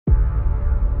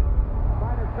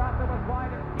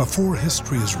Before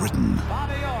history is written,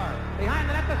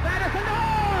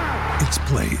 it's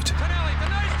played.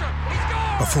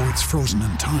 Before it's frozen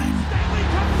in time,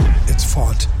 it's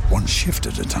fought one shift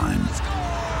at a time.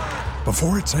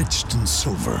 Before it's etched in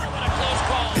silver,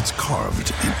 it's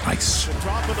carved in ice.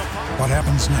 What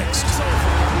happens next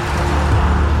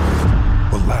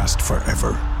will last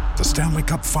forever. The Stanley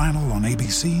Cup Final on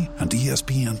ABC and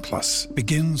ESPN Plus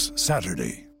begins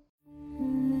Saturday.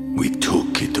 We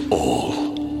took it all.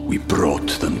 We brought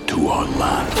them to our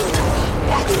land.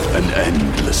 An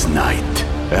endless night,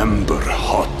 ember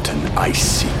hot and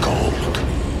icy cold.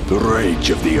 The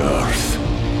rage of the earth.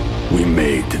 We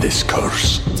made this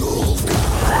curse.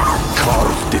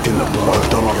 Carved it in the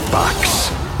blood on our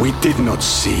backs. We did not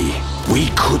see. We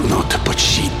could not, but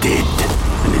she did.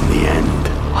 And in the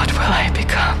end... What will I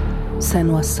become?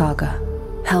 Senua's Saga.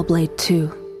 Hellblade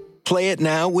 2. Play it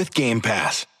now with Game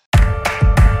Pass.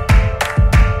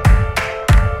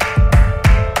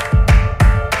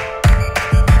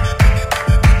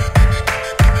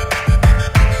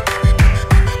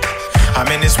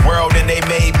 I'm in this world and they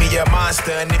made me a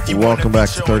monster. And if you welcome back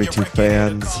to 32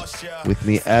 Fans. With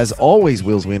me, as always,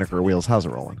 Wheels Wienerker. Wheels, how's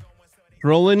it rolling?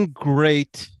 Rolling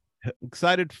great.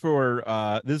 Excited for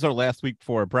this is our last week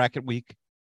for bracket week,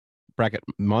 bracket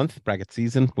month, bracket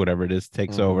season, whatever it is,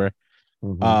 takes over.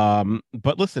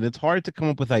 But listen, it's hard to come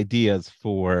up with ideas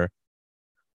for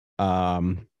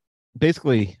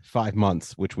basically 5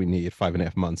 months, which we need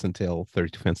 5.5 months until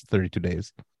 32 Fans, 32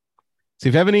 days. So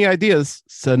if you have any ideas,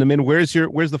 send them in. Where's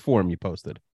the form you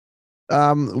posted?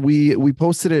 We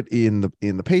posted it in the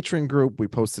Patreon group. We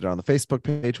posted it on the Facebook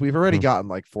page. We've already gotten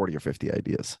like 40 or 50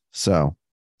 ideas. So,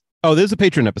 there's a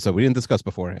Patreon episode we didn't discuss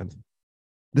beforehand.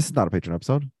 This is not a Patreon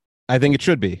episode. I think it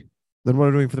should be. Then what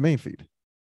are we doing for the main feed?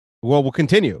 Well, we'll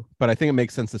continue, but I think it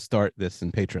makes sense to start this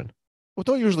in Patreon. Well,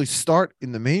 don't usually start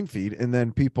in the main feed, and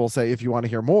then people say, if you want to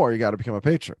hear more, you got to become a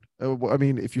patron. I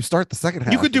mean, if you start the second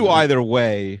half, you could do either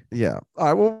way. Yeah. All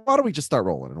right. Well, why don't we just start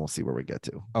rolling, and we'll see where we get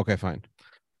to. Okay, fine.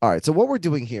 All right. So what we're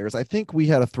doing here is, I think we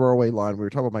had a throwaway line. We were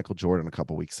talking about Michael Jordan a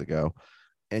couple weeks ago,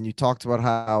 and you talked about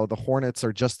how the Hornets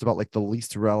are just about like the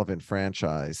least relevant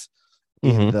franchise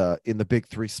in the big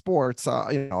three sports.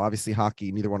 Obviously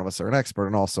hockey, neither one of us are an expert,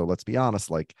 and also, let's be honest,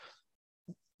 like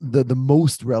the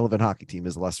most relevant hockey team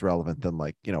is less relevant than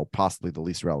possibly the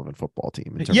least relevant football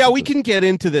team. We can get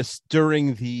into this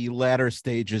during the latter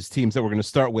stages teams that we're going to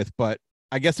start with, but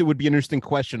I guess it would be an interesting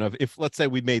question of, if let's say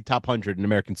we made top 100 in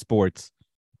American sports,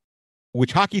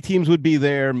 which hockey teams would be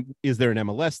there? Is there an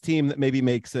MLS team that maybe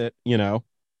makes it,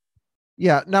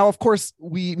 Yeah. Now, of course,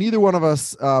 neither one of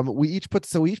us, we each put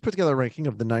together a ranking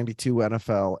of the 92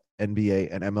 NFL, NBA,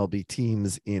 and MLB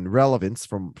teams in relevance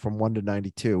from 1 to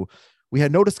 92. We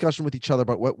had no discussion with each other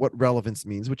about what relevance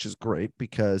means, which is great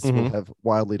because we'll have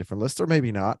wildly different lists, or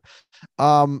maybe not.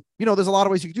 There's a lot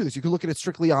of ways you could do this. You could look at it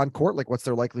strictly on court, like what's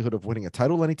their likelihood of winning a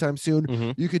title anytime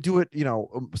soon. You could do it,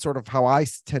 sort of how I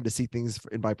tend to see things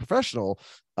in my professional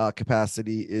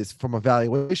capacity is from a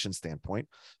valuation standpoint.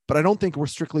 But I don't think we're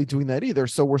strictly doing that either.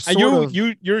 So we're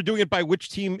you're doing it by which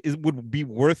team would be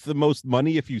worth the most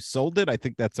money if you sold it. I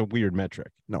think that's a weird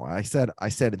metric. No, I said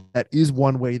that is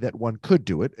one way that one could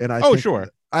do it, and sure.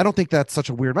 I don't think that's such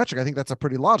a weird metric. I think that's a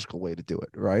pretty logical way to do it,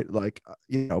 right? Like,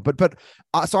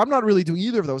 so I'm not really doing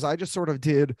either of those. I just sort of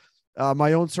did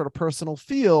my own sort of personal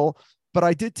feel, but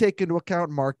I did take into account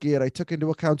market. I took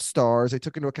into account stars. I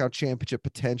took into account championship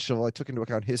potential. I took into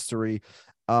account history.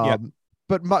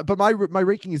 But my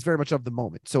ranking is very much of the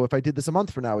moment. So if I did this a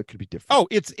month from now, it could be different. Oh,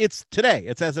 it's today.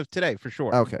 It's as of today for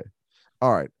sure. Okay.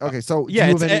 All right. Okay. So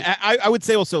I would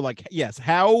say also, like, yes,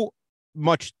 how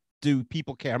much do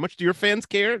people care? How much do your fans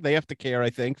care? They have to care, I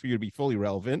think, for you to be fully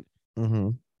relevant.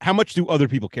 How much do other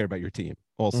people care about your team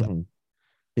also?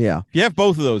 Yeah. If you have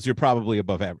both of those, you're probably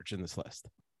above average in this list.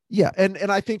 Yeah. And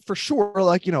I think for sure,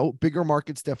 like, bigger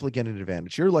markets definitely get an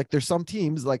advantage here. Like, there's some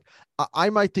teams, like I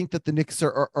might think that the Knicks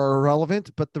are irrelevant,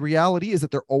 but the reality is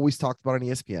that they're always talked about on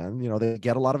ESPN. They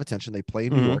get a lot of attention. They play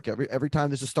in New York every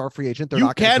time there's a star free agent.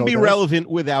 You can be relevant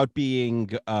without being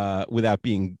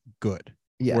good.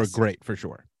 Yes. Or great for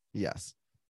sure. Yes.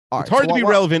 It's hard to be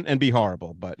relevant and be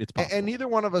horrible, but it's possible. And neither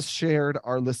one of us shared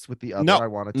our list with the other.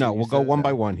 No, we'll go one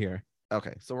by one here.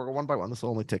 Okay, so we'll go one by one. This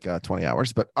will only take 20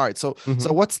 hours, but all right. So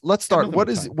let's start. What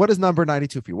is number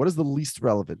 92 for you? What is the least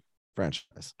relevant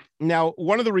franchise? Now,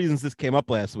 one of the reasons this came up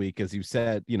last week, as you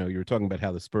said, you were talking about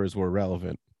how the Spurs were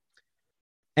relevant,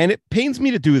 and it pains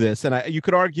me to do this. And you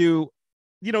could argue,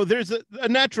 there's a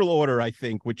natural order, I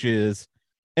think, which is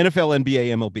NFL, NBA,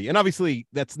 MLB, and obviously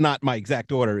that's not my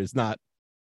exact order. Is not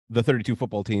the 32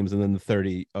 football teams and then the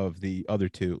 30 of the other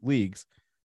two leagues,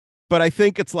 but I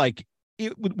think it's like,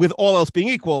 with all else being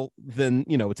equal, then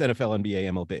it's NFL, NBA,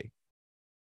 MLB.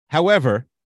 However,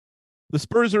 the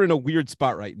Spurs are in a weird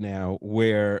spot right now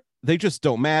where they just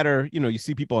don't matter. You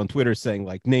see people on Twitter saying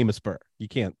like, name a Spur. You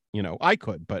can't. I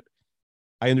could, but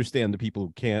I understand the people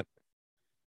who can't.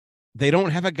 They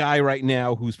don't have a guy right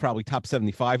now who's probably top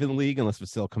 75 in the league unless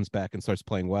Vasil comes back and starts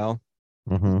playing well.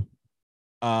 Mm-hmm.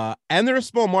 And they're a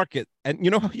small market. And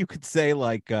you know how you could say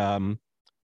like,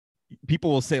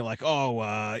 people will say like,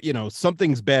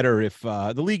 something's better if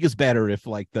the league is better if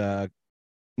like the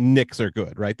Knicks are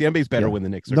good, right? The NBA is better when the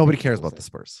Knicks are Nobody good, cares about the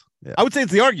Spurs. Yeah. I would say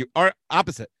it's the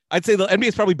opposite. I'd say the NBA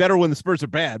is probably better when the Spurs are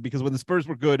bad, because when the Spurs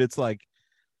were good, it's like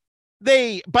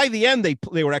by the end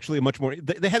they were actually a much more.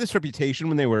 They had this reputation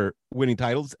when they were winning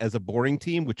titles as a boring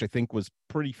team, which I think was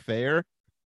pretty fair.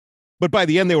 But by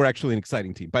the end, they were actually an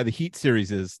exciting team. By the Heat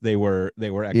series, they were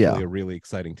actually a really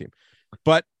exciting team.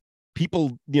 But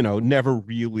people, never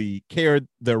really cared.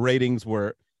 Their ratings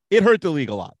were. It hurt the league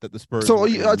a lot that the Spurs. So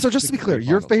just to be clear,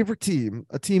 your favorite team,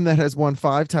 a team that has won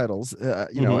 5 titles,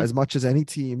 as much as any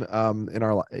team in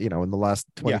our, in the last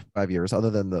 25 years, other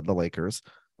than the Lakers,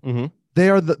 they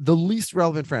are the least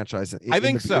relevant franchise. In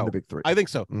the Big Three. I think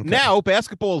so. Okay. Now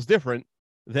basketball is different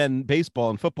than baseball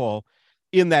and football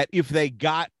in that if they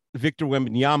got Victor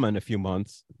Wembanyama in a few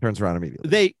months, turns around immediately.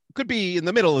 They could be in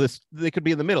the middle of this. They could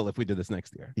be in the middle if we did this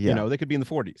next year. Yeah. They could be in the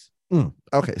 40s.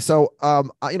 Okay, so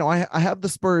I have the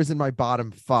Spurs in my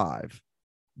bottom 5,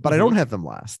 but I don't have them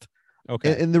last.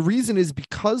 Okay, and the reason is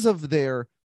because of their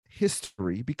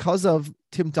history, because of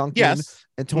Tim Duncan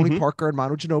and Tony Parker and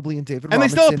Manu Ginobili and David and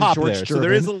Robinson, they still have Pop George there, Gervin. so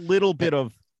there is a little bit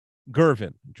of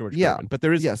Gervin, George Gervin, but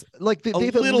there is like they've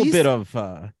a little bit of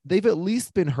they've at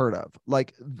least been heard of.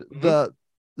 Like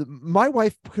my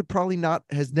wife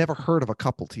has never heard of a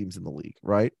couple teams in the league,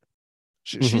 right?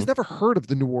 She's never heard of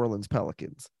the New Orleans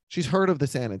Pelicans. She's heard of the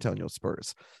San Antonio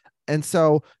Spurs. And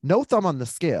so no thumb on the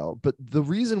scale, but the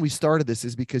reason we started this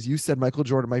is because you said Michael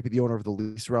Jordan might be the owner of the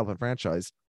least relevant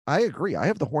franchise. I agree. I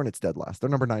have the Hornets dead last. They're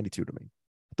number 92 to me.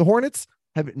 The Hornets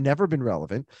have never been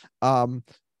relevant.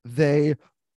 They're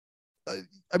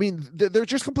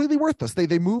just completely worthless.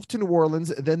 They moved to New Orleans,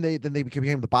 then they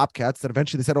became the Bobcats. Then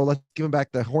eventually they said, "Oh, let's give them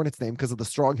back the Hornets name because of the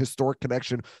strong historic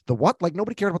connection." The what? Like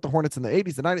nobody cared about the Hornets in the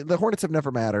 80s, the 90s. The Hornets have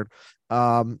never mattered.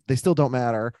 They still don't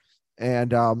matter.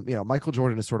 And Michael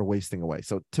Jordan is sort of wasting away.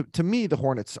 So to me, the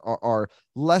Hornets are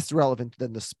less relevant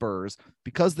than the Spurs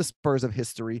because the Spurs have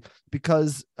history,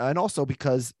 and also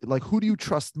because like who do you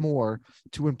trust more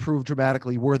to improve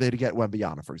dramatically were they to get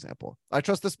Wembanyama, for example? I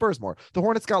trust the Spurs more. The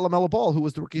Hornets got LaMelo Ball, who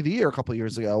was the Rookie of the Year a couple of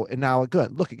years ago, and now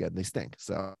look again, they stink.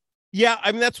 So yeah,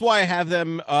 that's why I have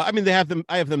them. I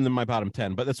have them in my bottom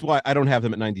 10, but that's why I don't have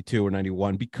them at 92 or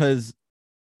 91 because.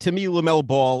 To me, LaMelo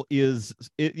Ball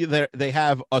they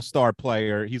have a star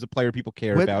player. He's a player people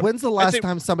care about. When's the last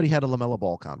time somebody had a LaMelo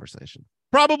Ball conversation?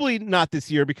 Probably not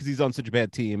this year because he's on such a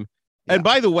bad team. Yeah. And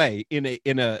by the way, in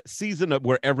a season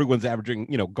where everyone's averaging,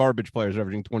 garbage players are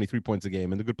averaging 23 points a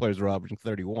game and the good players are averaging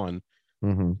 31.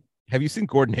 Mm-hmm. Have you seen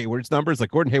Gordon Hayward's numbers? Like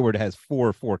Gordon Hayward has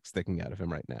 4 forks sticking out of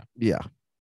him right now. Yeah.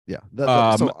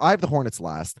 So I have the Hornets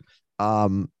last.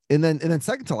 And then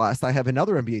second to last, I have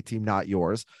another NBA team, not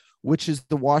yours, which is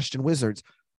the Washington Wizards.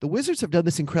 The Wizards have done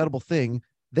this incredible thing.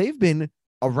 They've been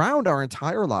around our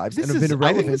entire lives and have been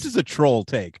irrelevant. I think this is a troll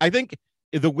take. I think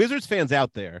if the Wizards fans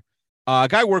out there, a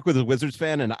guy I work with is a Wizards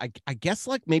fan, and I guess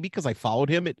like maybe because I followed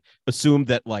him, it assumed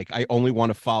that like I only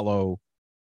want to follow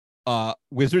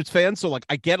Wizards fans. So like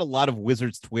I get a lot of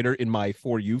Wizards Twitter in my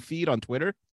For You feed on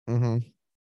Twitter. Mm-hmm.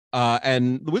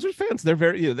 And the Wizards fans, they're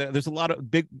very there's a lot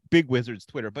of big Wizards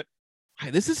Twitter, but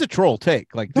this is a troll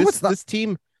take. Like this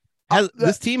team.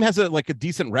 This team has a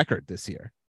decent record this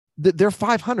year. They're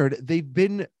 500. They've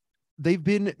been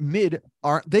mid.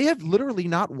 They have literally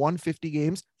not won 50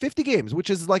 games, which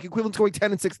is like equivalent to going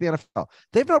 10-6 in the NFL.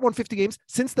 They've not won 50 games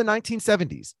since the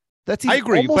 1970s. I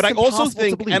agree, but I also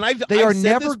think, and they are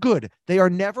never good. They are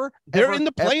never. They're in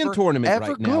the play-in tournament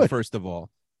right now. First of all,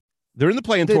 they're in the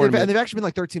play-in tournament, and they've actually been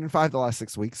like 13-5 the last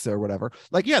 6 weeks or whatever.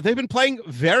 Like, yeah, they've been playing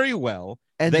very well,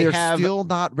 and they're still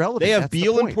not relevant. They have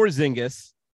Beal and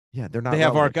Porzingis. Yeah, they're not. They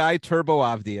have our guy Turbo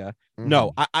Avdia. Mm-hmm.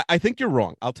 No, I think you're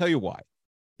wrong. I'll tell you why.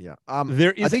 Yeah.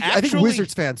 There is. I think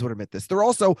Wizards fans would admit this. They're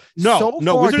also no.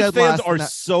 Wizards fans are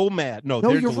so mad. No,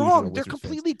 you're wrong. They're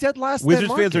completely dead last.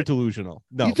 Wizards fans are delusional.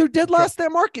 No, they're dead last. Their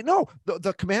market. No,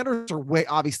 the Commanders are way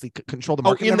obviously control the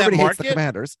market. In that market, the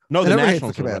Commanders. No, the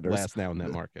Nationals are last now in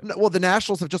that market. Well, the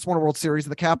Nationals have just won a World Series,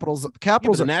 and the Capitals.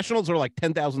 The Nationals are like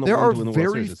 10,000. There are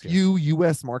very few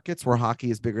U.S. markets where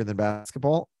hockey is bigger than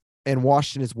basketball. and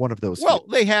Washington is one of those. Well,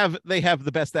 they have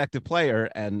the best active player,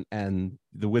 and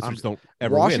the Wizards don't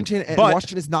ever Washington, win. And but,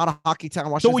 Washington is not a hockey town.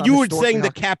 So Washington's you not were historically saying the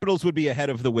hockey. Capitals would be ahead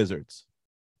of the Wizards?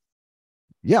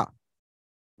 Yeah,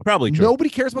 probably true. Nobody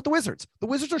cares about the Wizards. The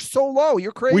Wizards are so low.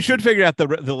 You're crazy. We should figure out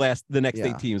the next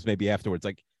Yeah. 8 teams maybe afterwards,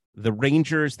 like the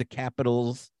Rangers, the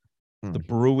Capitals, the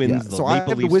Bruins. Yeah. The So I Maple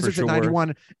have the Leafs Wizards for at sure.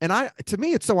 91, and to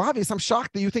me, it's so obvious. I'm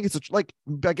shocked that you think it's like,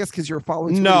 I guess because you're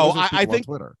following. No, I I think on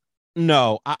Twitter.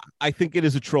 No, I think it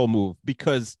is a troll move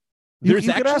because You there's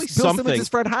could actually ask Bill something. Simmons'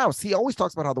 friend House. He always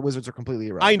talks about how the Wizards are completely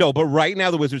irrelevant. I know, but right now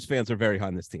the Wizards fans are very high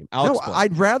on this team. I'll explain.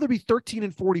 I'd rather be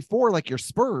 13-44 like your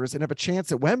Spurs and have a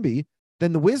chance at Wemby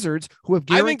than the Wizards, who have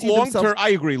I guaranteed think long themselves term. I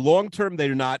agree. Long term,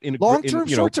 they're not in. long term,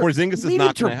 short term. Porzingis is medium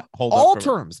not going term, to hold all up.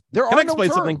 terms. There Can are I explain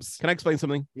no something? terms. Can I explain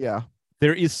something? Yeah.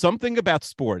 There is something about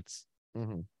sports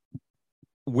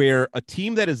where a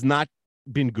team that has not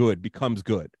been good becomes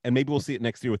good, and maybe we'll see it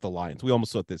next year with the Lions. We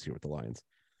almost saw it this year with the Lions.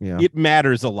 Yeah. It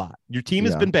matters a lot. Your team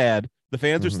has Yeah. been bad. The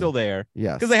fans are still there.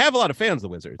 Yes. Because they have a lot of fans, the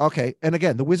Wizards. Okay. And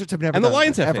again, the Wizards have never And the done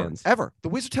Lions that, have ever, fans. ever. The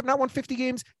Wizards have not won 50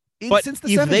 games But since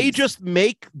the if 70s. they just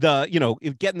make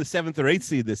if getting the 7th or 8th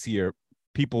seed this year,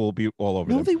 people will be all over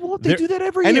No, them. they won't. They do that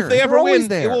every And year. if they ever They're always win,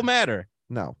 there. it will matter.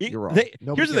 No, It- you're wrong. they-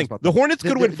 Nobody here's the cares thing. about The that. Hornets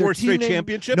could win Their 4 team straight name-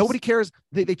 championships. Nobody cares.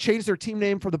 They changed their team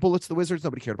name from the Bullets to the Wizards.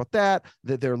 Nobody cared about that.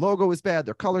 Their logo is bad.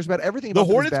 Their color's bad. Everything The about them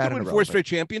is Hornets bad could and win 4 irrelevant. straight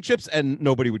championships, and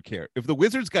nobody would care. If the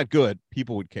Wizards got good,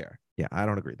 people would care. Yeah, I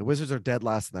don't agree. The Wizards are dead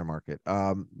last in their market.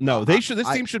 No, they should. This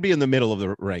team should be in the middle of the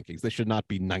rankings. They should not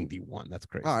be 91. That's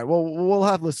crazy. All right. Well, we'll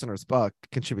have listeners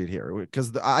contribute here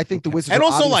because I think the Wizards And are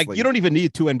also, obviously, you don't even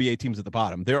need 2 NBA teams at the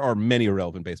bottom. There are many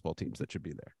irrelevant baseball teams that should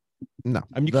be there. No,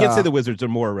 I mean, you can't say the Wizards are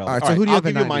more irrelevant. All right, so who do you I'll have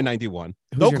at give you my 90? 91.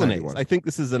 Who's The your Oakland A's. 91? I think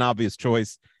this is an obvious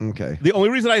choice. Okay. The only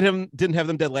reason I didn't have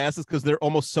them dead last is because they're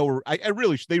almost so.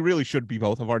 They really should be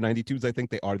both of our 92s. I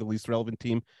think they are the least relevant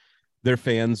team. Their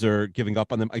fans are giving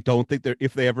up on them. I don't think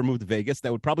if they ever moved to Vegas,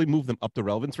 that would probably move them up the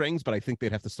relevance rings, but I think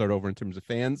they'd have to start over in terms of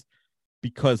fans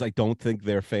because I don't think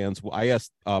their fans. I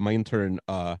asked my intern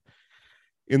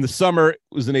in the summer,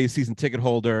 was an A's season ticket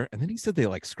holder, and then he said they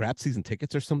scrapped season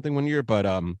tickets or something one year, but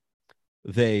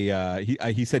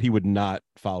he said he would not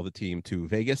follow the team to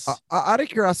Vegas. Out of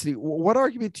curiosity, what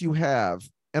argument do you have?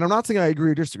 And I'm not saying I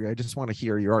agree or disagree. I just want to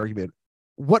hear your argument.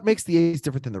 What makes the A's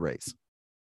different than the Rays?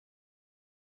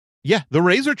 Yeah, the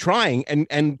Rays are trying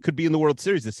and could be in the World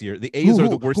Series this year. The A's are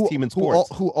the worst team in sports.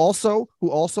 Who also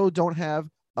don't have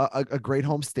a great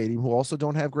home stadium, who also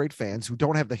don't have great fans, who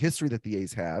don't have the history that the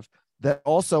A's have, that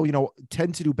also,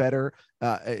 tend to do better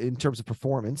in terms of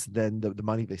performance than the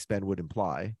money they spend would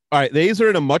imply. All right, the A's are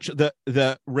in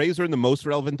the Rays are in the most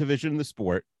relevant division in the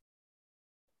sport,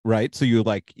 right? So you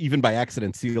even by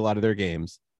accident see a lot of their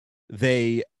games.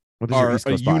 They are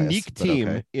a unique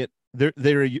team. Okay.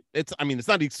 It's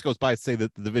not East Coast bias to say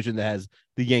that the division that has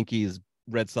the Yankees,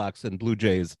 Red Sox, and Blue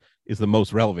Jays is the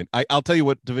most relevant. I'll tell you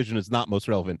what division is not most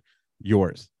relevant.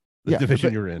 Yours, the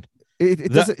division you're in.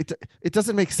 It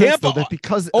doesn't make sense Tampa, though, that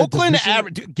because Oakland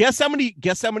average. Guess how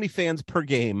many fans per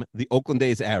game the Oakland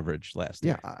A's averaged last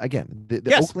year? Yeah, again,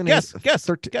 the Oakland A's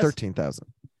 13,000.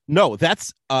 No,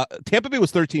 that's Tampa Bay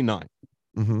was 13.9.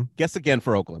 Mm-hmm. Guess again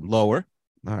for Oakland. Lower.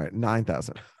 All right,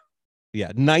 9,000.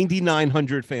 Yeah,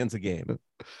 9,900 fans a game.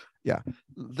 Yeah,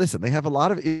 listen, they have a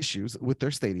lot of issues with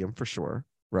their stadium for sure,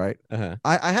 right? Uh-huh.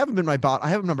 I have them in my bot. I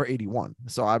have them number 81,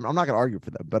 so I'm not going to argue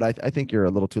for them. But I think you're a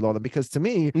little too low on them because to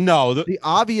me, no, the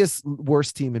obvious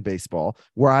worst team in baseball,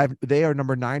 they are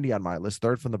number 90 on my list,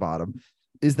 third from the bottom,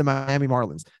 is the Miami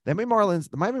Marlins. The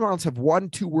Miami Marlins have won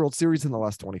 2 World Series in the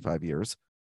last 25 years,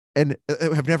 and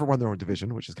have never won their own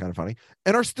division, which is kind of funny,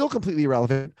 and are still completely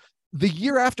irrelevant. The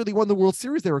year after they won the World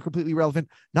Series, they were completely irrelevant.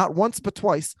 Not once, but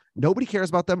twice. Nobody cares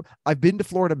about them. I've been to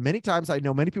Florida many times. I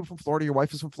know many people from Florida. Your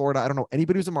wife is from Florida. I don't know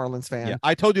anybody who's a Marlins fan. Yeah,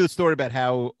 I told you the story about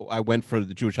how I went for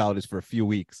the Jewish holidays for a few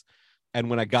weeks. And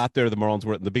when I got there, the Marlins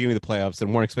were at the beginning of the playoffs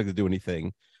and weren't expected to do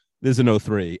anything. This is an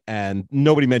 03, and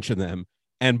nobody mentioned them.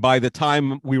 And by the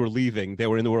time we were leaving, they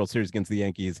were in the World Series against the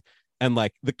Yankees. And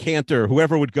the cantor,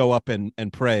 whoever would go up and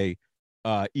pray,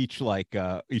 each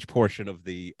portion of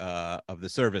the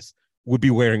service would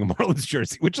be wearing a Marlins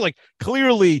jersey, which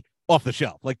clearly off the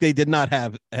shelf. They did not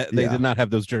have did not have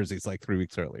those jerseys 3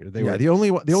 weeks earlier. They were the only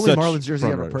Marlins jersey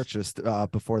I ever runners. purchased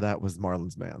before that was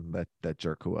Marlins man, that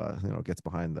jerk who gets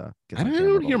behind the. I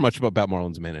don't hear much about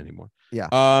Marlins man anymore. Yeah.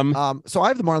 So I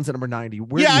have the Marlins at number 90.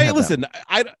 Where listen,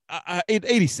 I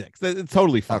 86. That's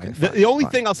totally fine. Okay, the only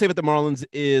fine. thing I'll say about the Marlins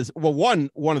is, well, one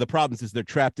of the problems is they're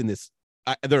trapped in this.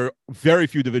 There are very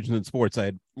few divisions in sports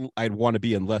I'd want to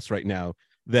be in less right now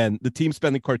than the team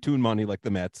spending cartoon money like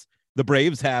the Mets. The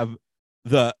Braves have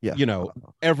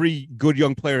every good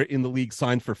young player in the league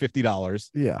signed for $50.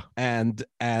 Yeah. And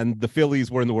the Phillies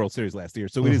were in the World Series last year.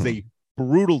 So it is a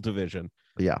brutal division.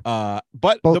 Yeah.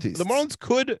 But Both the Marlins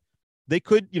could,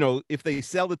 if they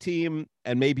sell the team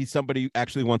and maybe somebody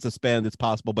actually wants to spend, it's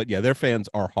possible. But yeah, their fans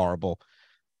are horrible.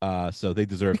 So they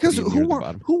deserve because to be near the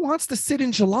bottom. Who wants to sit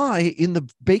in July in the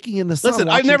baking in the sun? Listen,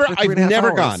 I've never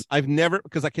gone. Hours?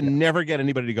 Because I can never get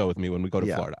anybody to go with me when we go to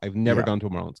Florida. I've never gone to a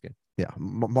Marlins game. Yeah,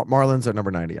 Marlins are number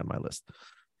 90 on my list.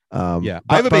 I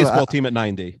have a baseball team at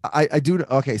 90. I do.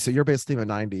 Okay, so your baseball team at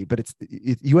 90, but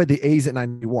you had the A's at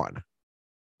 91.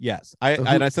 Yes, I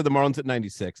said the Marlins at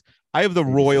 96. I have the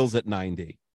Royals at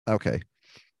 90. Okay.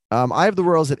 I have the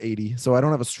Royals at 80, so I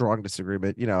don't have a strong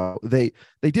disagreement. They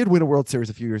did win a World Series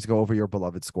a few years ago over your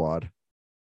beloved squad.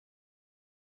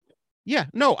 Yeah,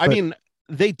 no, I mean,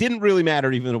 they didn't really matter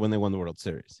even when they won the World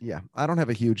Series. Yeah, I don't have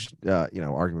a huge,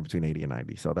 argument between 80 and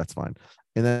 90, so that's fine.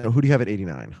 And then who do you have at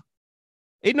 89?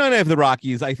 89, I have the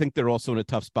Rockies. I think they're also in a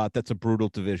tough spot. That's a brutal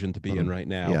division to be in right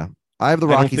now. Yeah, I have the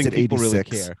Rockies at 86. Really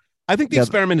care. I think the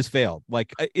experiment has failed.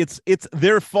 Like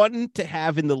they're fun to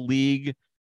have in the league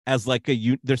as like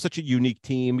they're such a unique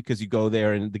team because you go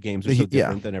there and the games are so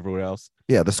different than everywhere else.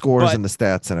 Yeah, the scores and the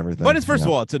stats and everything. But first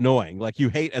of all, it's annoying. Like you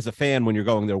hate as a fan when you're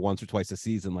going there once or twice a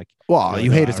season. Like,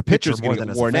 you hate as a pitcher more than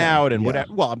as worn a fan. out and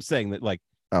whatever. Well, I'm saying that like.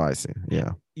 Oh, I see.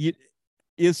 Yeah.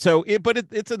 But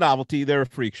it's a novelty. They're a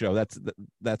freak show.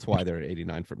 That's why they're at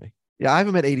 89 for me. Yeah, I have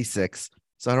them at 86,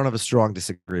 so I don't have a strong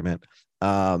disagreement.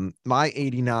 My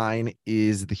 89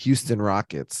 is the Houston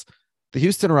Rockets. The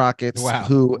Houston Rockets,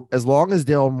 who, as long as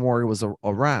Daryl Morey was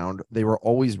around, they were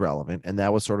always relevant, and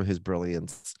that was sort of his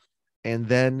brilliance. And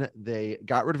then they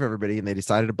got rid of everybody, and they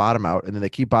decided to bottom out, and then they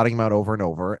keep bottoming out over and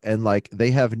over. And like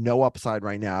they have no upside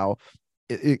right now,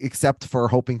 except for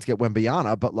hoping to get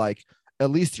Wembanyama. But like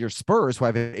at least your Spurs, who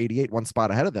have 88, one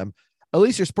spot ahead of them, at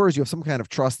least your Spurs, you have some kind of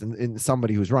trust in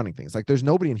somebody who's running things. Like there's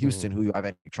nobody in Houston who you have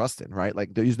any trust in, right?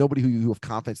 Like there's nobody who you have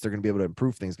confidence they're going to be able to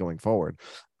improve things going forward,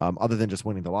 other than just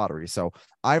winning the lottery. So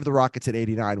I have the Rockets at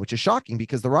 89, which is shocking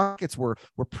because the Rockets were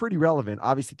pretty relevant,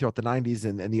 obviously throughout the 90s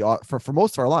and for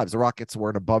most of our lives, the Rockets were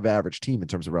an above average team in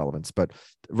terms of relevance. But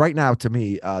right now, to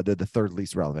me, they're the third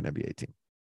least relevant NBA team.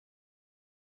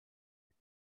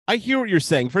 I hear what you're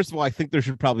saying. First of all, I think there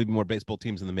should probably be more baseball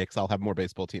teams in the mix. I'll have more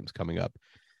baseball teams coming up.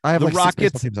 I have the like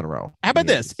Rockets 6 teams in a row. How about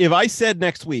this? If I said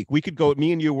next week we could go,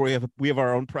 me and you, we have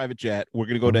our own private jet. We're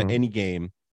going to go to any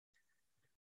game.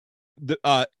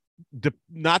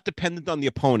 Not dependent on the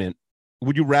opponent.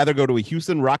 Would you rather go to a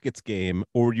Houston Rockets game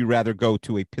or would you rather go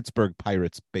to a Pittsburgh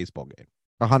Pirates baseball game?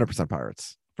 100%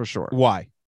 Pirates for sure. Why?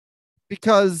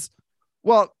 Because,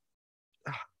 well,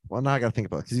 now I got to think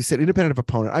about it because you said independent of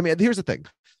opponent. I mean, here's the thing: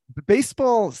 the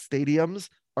baseball stadiums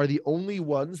are the only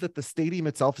ones that the stadium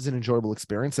itself is an enjoyable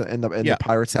experience, and the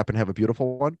Pirates happen to have a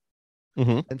beautiful one.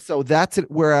 And so that's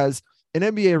it. Whereas an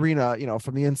NBA arena,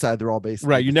 from the inside, they're all based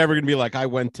right. You're never going to be like, I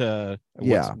went to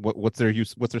what's their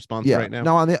use? What's their sponsor right now?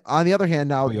 Now on the other hand,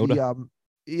 now Toyota.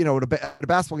 The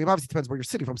basketball game obviously depends where you're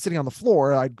sitting. If I'm sitting on the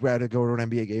floor, I'd rather go to an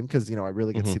NBA game because I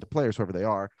really get to see the players whoever they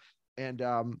are. And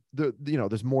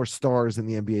there's more stars in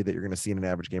the NBA that you're going to see in an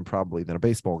average game probably than a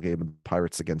baseball game. And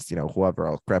Pirates against whoever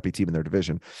else, crappy team in their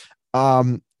division.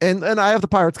 And I have the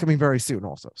Pirates coming very soon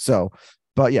also. So,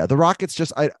 but yeah, the Rockets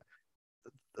the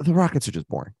Rockets are just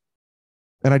boring.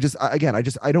 And I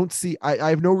don't see. I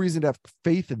have no reason to have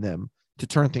faith in them to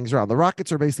turn things around. The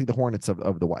Rockets are basically the Hornets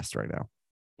of the West right now.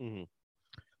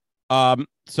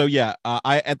 So yeah,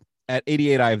 At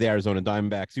 88, I have the Arizona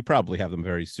Diamondbacks. You probably have them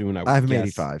very soon. I have them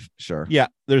 85. Sure. Yeah,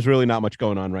 there's really not much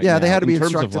going on right now. Yeah, they had to be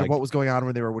instructed of what was going on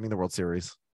when they were winning the World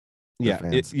Series.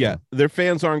 Their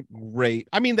fans aren't great.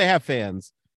 I mean, they have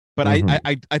fans, but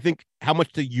I think how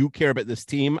much do you care about this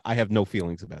team? I have no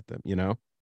feelings about them.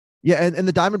 Yeah, and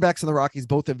the Diamondbacks and the Rockies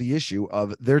both have the issue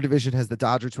of their division has the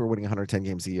Dodgers who are winning 110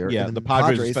 games a year. Yeah, and the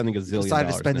Padres are spending a zillion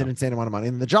decided to spend now. an insane amount of money,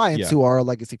 and the Giants who are a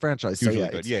legacy franchise. So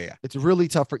it's really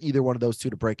tough for either one of those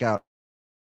two to break out.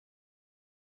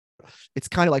 It's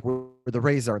kind of like where the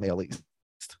Rays are in the AL East.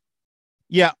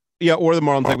 Yeah, or the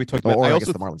Marlins, like we talked about. I guess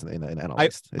the Marlins in the NL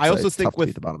East. I also think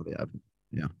with the bottom of the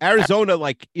Yeah, Arizona,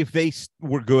 like if they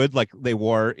were good, like they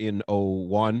were in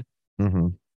 01,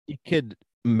 it could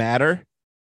matter.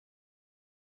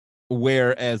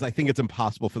 Whereas I think it's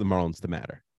impossible for the Marlins to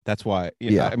matter. That's why.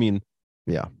 I mean,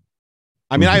 I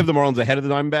have the Marlins ahead of the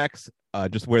Diamondbacks,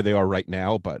 just where they are right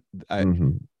now. But I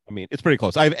mean, it's pretty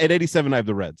close. At 87, I have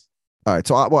the Reds. All right,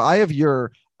 so I have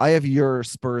your I have your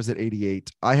Spurs at 88.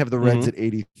 I have the Reds Mhm. at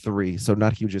 83. So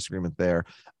not huge disagreement there.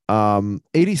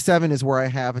 87 is where I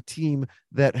have a team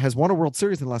that has won a World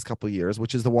Series in the last couple of years,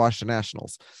 which is the Washington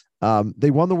Nationals. They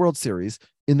won the World Series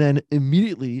and then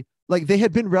immediately, like they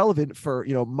had been relevant for,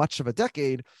 much of a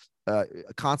decade,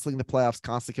 constantly in the playoffs,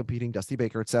 constantly competing, Dusty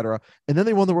Baker, etc. And then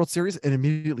they won the World Series and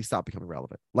immediately stopped becoming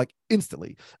relevant, like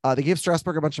instantly. They gave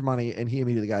Strasburg a bunch of money and he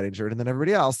immediately got injured. And then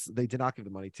everybody else, they did not give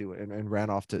the money to and ran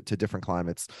off to different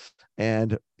climates.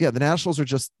 And yeah, the Nationals are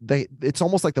just, it's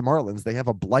almost like the Marlins. They have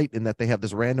a blight in that they have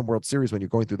this random World Series when you're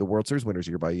going through the World Series winners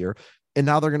year by year. And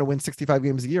now they're going to win 65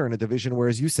 games a year in a division where,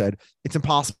 as you said, it's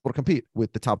impossible to compete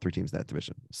with the top 3 teams in that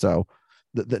division. So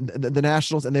the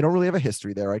Nationals, and they don't really have a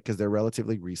history there, right? Because they're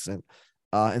relatively recent.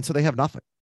 And so they have nothing.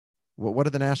 What do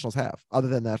the Nationals have other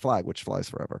than that flag, which flies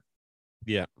forever?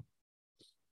 Yeah.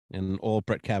 And all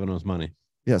Brett Kavanaugh's money.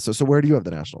 Yeah. So where do you have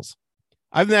the Nationals?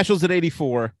 I have the Nationals at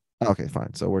 84. Okay,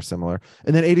 fine. So we're similar.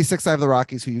 And then 86, I have the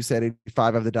Rockies, who you said.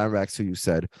 85, I have the Diamondbacks, who you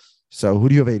said. So who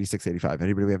do you have 86, 85?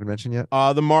 Anybody we haven't mentioned yet?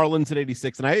 The Marlins at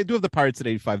 86. And I do have the Pirates at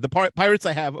 85. The Pirates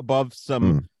I have above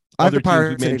some I have other the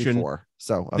Pirates teams we at mentioned. 84.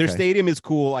 So okay. Their stadium is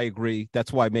cool. I agree.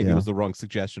 That's why maybe it was the wrong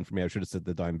suggestion for me. I should have said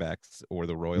the Diamondbacks or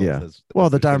the Royals. Yeah. As well,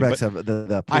 the their stadium. Diamondbacks have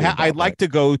the I'd like to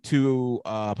go to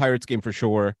a Pirates game for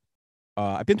sure.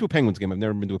 I've been to a Penguins game. I've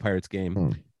never been to a Pirates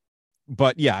game.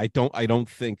 But yeah, I don't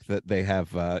think that they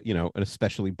have an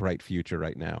especially bright future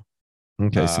right now.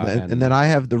 Okay, so and then I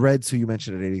have the Reds, who you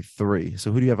mentioned at 83.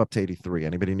 So who do you have up to 83?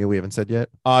 Anybody new we haven't said yet?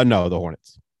 No, the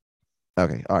Hornets.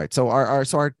 Okay, all right. So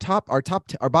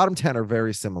our bottom 10 are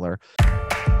very similar.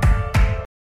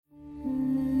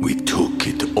 We took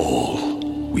it all.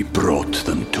 We brought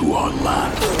them to our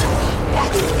land.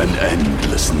 An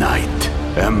endless night,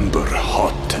 ember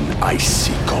hot and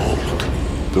icy cold.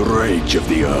 The rage of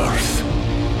the earth.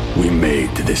 We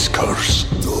made this curse.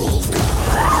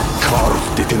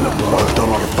 Carved it in the blood on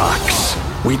our backs.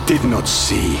 We did not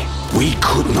see. We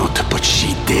could not, but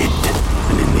she did.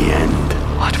 And in the end...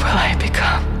 What will I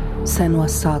become?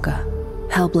 Senua's Saga.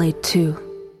 Hellblade 2.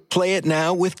 Play it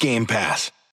now with Game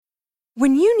Pass.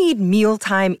 When you need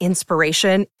mealtime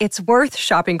inspiration, it's worth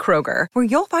shopping Kroger, where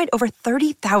you'll find over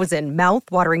 30,000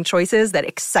 mouth-watering choices that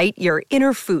excite your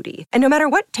inner foodie. And no matter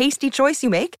what tasty choice you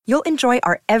make, you'll enjoy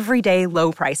our everyday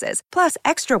low prices, plus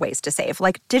extra ways to save,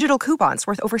 like digital coupons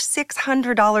worth over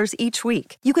 $600 each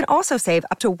week. You can also save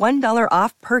up to $1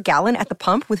 off per gallon at the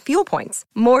pump with fuel points.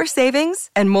 More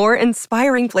savings and more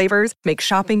inspiring flavors make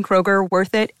shopping Kroger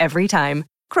worth it every time.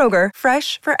 Kroger,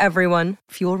 fresh for everyone.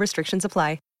 Fuel restrictions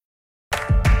apply.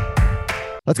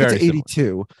 Let's get to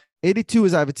 82. 82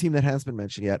 is I have a team that hasn't been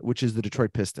mentioned yet, which is the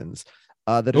Detroit Pistons.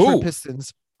 The Detroit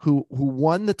Pistons, who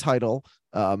won the title,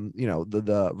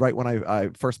 the right when I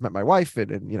first met my wife,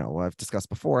 and I've discussed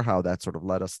before how that sort of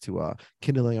led us to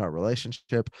kindling our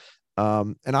relationship.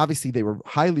 And obviously they were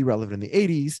highly relevant in the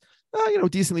 80s,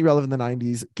 decently relevant in the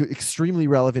 90s, extremely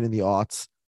relevant in the aughts,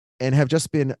 and have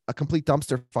just been a complete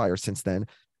dumpster fire since then.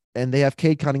 And they have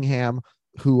Cade Cunningham,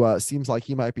 who seems like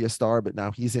he might be a star, but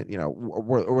now he's in,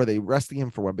 were they resting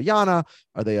him for Wembanyama?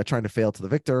 Are they trying to fail to the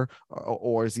victor?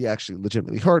 Or is he actually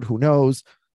legitimately hurt? Who knows?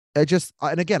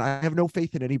 And again, I have no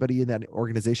faith in anybody in that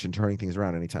organization turning things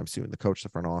around anytime soon, the coach, the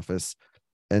front office.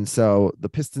 And so the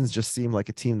Pistons just seem like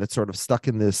a team that's sort of stuck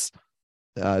in this,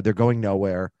 they're going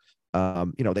nowhere.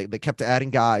 They kept adding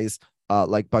guys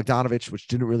like Bogdanovich, which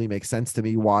didn't really make sense to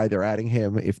me why they're adding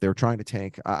him if they're trying to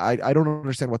tank. I don't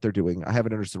understand what they're doing. I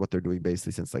haven't understood what they're doing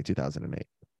basically since like 2008.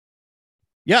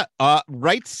 Yeah.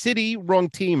 Right city, wrong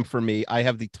team for me. I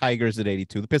have the Tigers at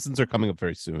 82. The Pistons are coming up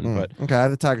very soon, but okay, I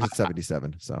have the Tigers at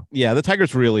 77. So yeah, the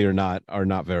Tigers really are not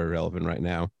very relevant right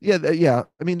now. Yeah.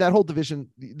 I mean, that whole division,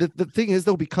 the thing is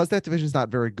though, because that division is not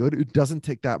very good, it doesn't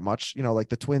take that much, like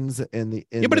the Twins and the,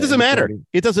 but it doesn't matter.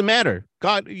 It doesn't matter.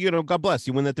 God bless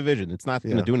you, win that division. It's not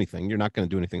going to do anything. You're not going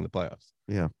to do anything in the playoffs.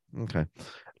 Yeah. Okay.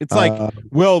 It's like,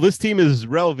 this team is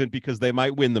relevant because they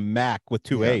might win the MAC with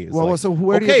 2 A's. Well, so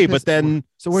where do you have the but then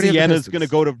where do you have the Siena's going to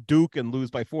go to Duke and lose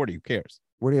by 40. Who cares?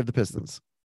 Where do you have the Pistons?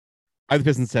 I have the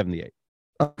Pistons 78.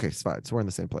 Okay, it's fine. So we're in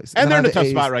the same place. And they're in a tough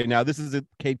spot right now. This is a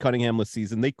Cade Cunningham-less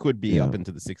season. They could be up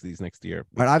into the 60s next year.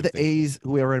 But I have the A's,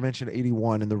 who we already mentioned,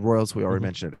 81, and the Royals, who we already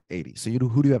mentioned, 80. So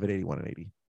who do you have at 81 and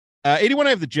 80? 81, I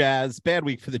have the Jazz. Bad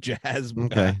week for the Jazz.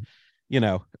 Okay.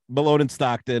 Malone and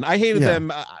Stockton. I hated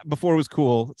them before it was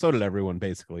cool. So did everyone,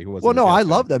 basically. Who was I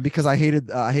love them because I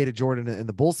hated Jordan and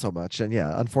the Bulls so much. And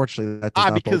yeah, unfortunately, that does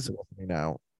not bode well for me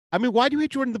now. I mean, why do you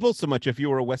hate Jordan and the Bulls so much if you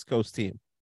were a West Coast team?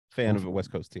 Fan of a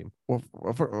West Coast team? Well,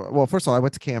 first of all, I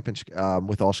went to camp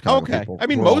with all Chicago people. I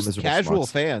mean, most casual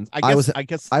fans. I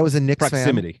guess I was a Knicks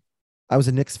proximity. Fan. I was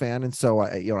a Knicks fan, and so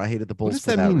I hated the Bulls. What does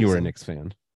for that mean? You were a reason. Knicks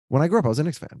fan? When I grew up, I was a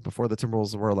Knicks fan before the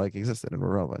Timberwolves were like existed and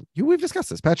were relevant. We've discussed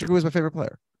this. Patrick, who was my favorite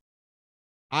player?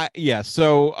 I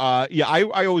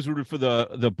always rooted for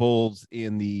the Bulls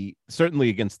certainly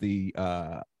against the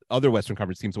other Western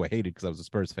Conference teams who I hated because I was a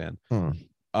Spurs fan.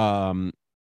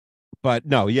 But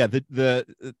no,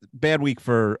 the bad week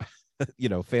for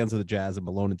fans of the Jazz and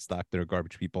Malone and Stockton are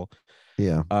garbage people.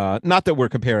 Yeah. Not that we're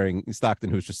comparing Stockton,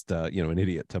 who's just an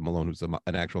idiot, to Malone, who's an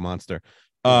actual monster.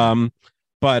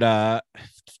 But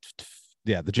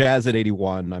the Jazz at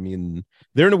 81. I mean,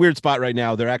 they're in a weird spot right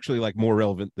now. They're actually like more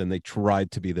relevant than they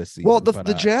tried to be this season. Well,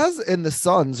 the Jazz and the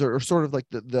Suns are sort of like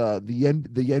the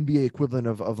NBA equivalent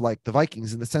of like the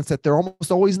Vikings in the sense that they're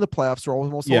almost always in the playoffs. They're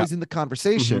almost always in the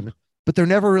conversation, but they're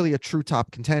never really a true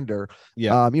top contender.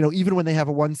 Yeah. Even when they have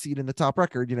a 1 seed in the top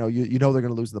record, they're going to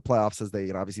lose in the playoffs as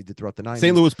they obviously did throughout the 90s.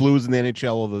 St. Louis Blues in the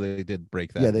NHL, although they did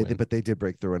break that. Yeah, they did, but they did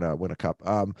break through and win a cup.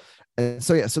 And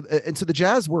so the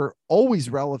Jazz were always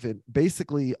relevant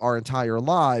basically our entire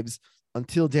lives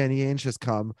until Danny Ainge has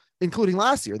come, including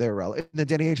last year. They were relevant. And then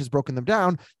Danny Ainge has broken them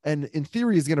down, and in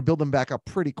theory is going to build them back up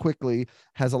pretty quickly.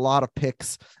 Has a lot of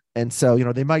picks, and so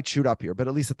they might shoot up here, but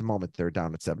at least at the moment they're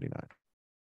down at 79.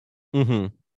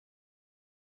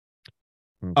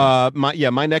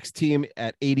 My next team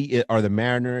at 80 are the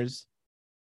Mariners.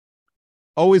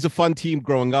 Always a fun team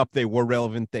growing up. They were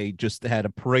relevant. They just had a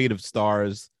parade of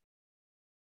stars,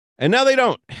 and now they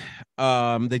don't.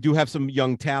 They do have some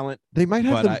young talent. They might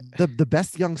have the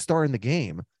best young star in the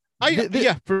game.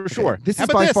 For sure. This is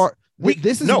by far.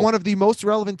 This is one of the most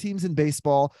relevant teams in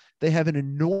baseball. They have an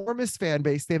enormous fan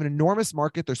base. They have an enormous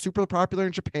market. They're super popular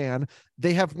in Japan.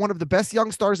 They have one of the best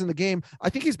young stars in the game. I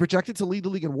think he's projected to lead the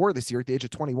league in WAR this year at the age of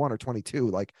 21 or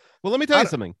 22. Well, let me tell you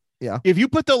something. Yeah. If you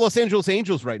put the Los Angeles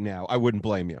Angels right now, I wouldn't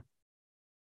blame you.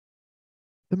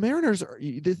 The Mariners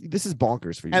this is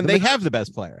bonkers for you. And they have the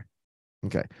best player.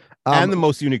 Okay. And the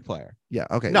most unique player. Yeah.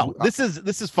 Okay. No, this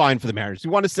is fine for the Mariners. You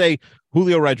want to say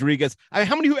Julio Rodriguez?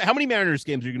 How many Mariners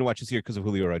games are you going to watch this year because of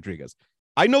Julio Rodriguez?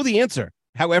 I know the answer.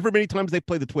 However many times they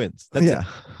play the Twins. That's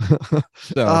it.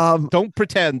 So don't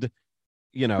pretend.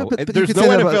 But there's no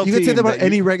NFL team. You can say that about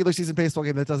any regular season baseball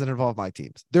game that doesn't involve my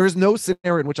teams. There is no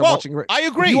scenario in which I'm watching. I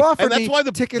agree. And that's why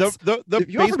the tickets. The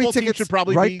baseball team should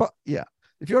probably be.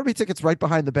 If you offer me tickets right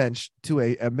behind the bench to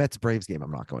a Mets Braves game, I'm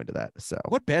not going to that. So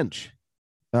what bench?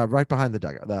 Right behind the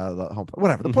dugout, the home.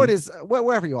 Whatever. The point is,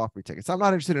 wherever you offer me tickets, I'm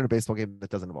not interested in a baseball game that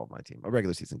doesn't involve my team, a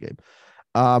regular season game.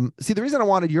 See, the reason I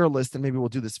wanted your list, and maybe we'll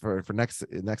do this for next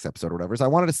episode or whatever, is I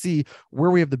wanted to see where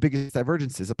we have the biggest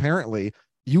divergences. Apparently,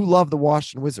 you love the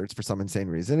Washington Wizards for some insane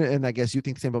reason, and I guess you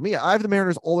think the same about me. I have the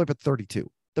Mariners all the way up at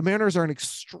 32. The Mariners are an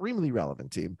extremely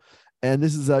relevant team, and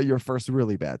this is your first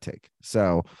really bad take.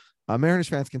 So, Mariners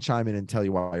fans can chime in and tell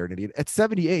you why you're an idiot. At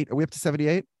 78, are we up to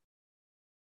 78?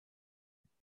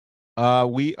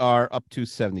 We are up to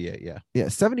 78. Yeah.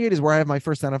 78 is where I have my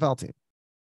first NFL team.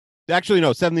 Actually,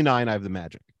 no, 79. I have the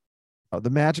Magic. Oh, the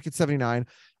Magic at 79.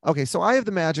 Okay, so I have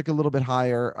the Magic a little bit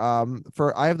higher.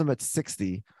 I have them at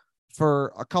 60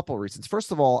 for a couple of reasons.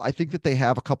 First of all, I think that they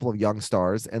have a couple of young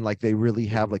stars, and they really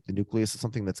have the nucleus of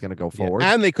something that's going to go forward.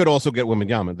 And they could also get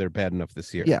Wembanyama. They're bad enough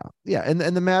this year. Yeah, and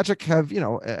the Magic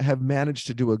have managed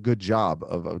to do a good job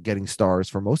of getting stars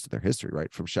for most of their history,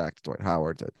 right? From Shaq to Dwight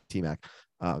Howard to T-Mac.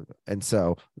 And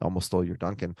so almost stole your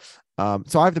Duncan.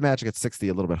 So I have the Magic at 60,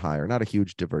 a little bit higher, not a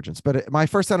huge divergence, but my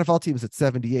first NFL team is at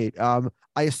 78. I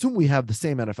assume we have the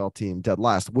same NFL team dead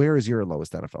last. Where is your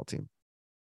lowest NFL team?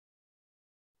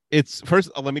 It's first.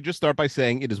 Let me just start by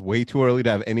saying it is way too early to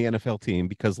have any NFL team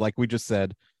because, like we just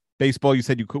said, baseball. You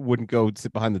said you wouldn't go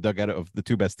sit behind the dugout of the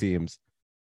two best teams.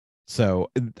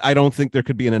 So I don't think there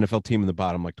could be an NFL team in the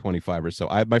bottom 25 or so.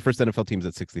 My first NFL team is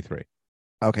at 63.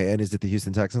 Okay, and is it the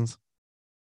Houston Texans?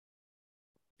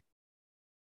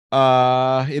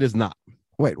 It is not.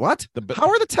 Wait, what? How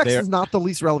are the Texans not the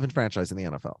least relevant franchise in the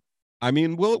NFL? I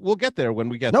mean, we'll get there when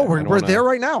we get there. No, we're there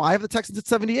right now. I have the Texans at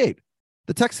 78.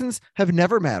 The Texans have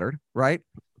never mattered, right?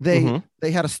 They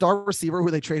had a star receiver who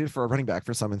they traded for a running back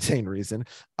for some insane reason.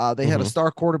 They had a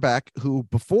star quarterback who,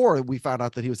 before we found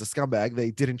out that he was a scumbag, they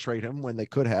didn't trade him when they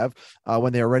could have,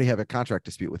 when they already have a contract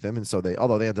dispute with him. And so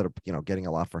although they ended up, getting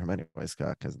a lot for him anyways,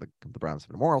 because the Browns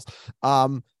have no morals.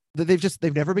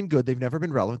 They've never been good. They've never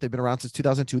been relevant. They've been around since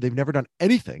 2002. They've never done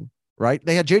anything. Right.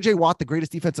 They had J.J. Watt, the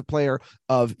greatest defensive player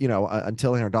of,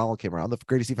 until Aaron Donald came around, the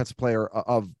greatest defensive player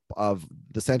of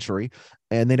the century.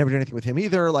 And they never did anything with him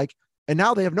either. And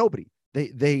now they have nobody.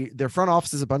 Their front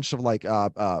office is a bunch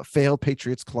of failed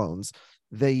Patriots clones.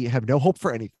 They have no hope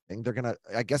for anything. They're going to,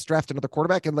 I guess, draft another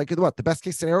quarterback. And the best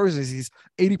case scenario is he's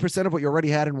 80% of what you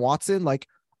already had in Watson.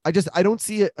 I don't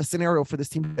see a scenario for this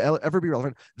team to ever be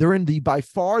relevant. They're in the by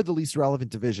far the least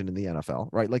relevant division in the NFL,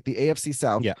 right? Like the AFC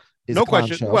South. Yeah, is no a clown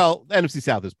question. show. Well, the NFC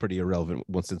South is pretty irrelevant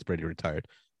once since Brady retired.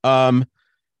 How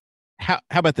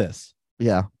about this?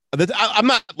 Yeah, I'm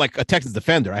not like a Texans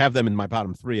defender. I have them in my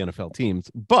bottom 3 NFL teams,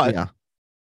 but yeah.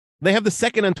 they have the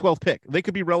 2nd and 12th pick. They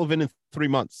could be relevant in 3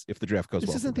 months if the draft goes This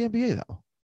well. isn't the NBA though.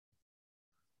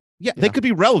 Yeah, they could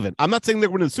be relevant. I'm not saying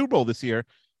they're winning the Super Bowl this year.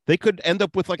 They could end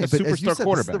up with like a But as you superstar said,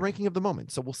 quarterback. This is the ranking of the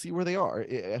moment, so we'll see where they are,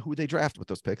 who they draft with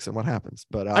those picks, and what happens.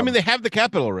 But I mean, they have the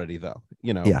capital already, though.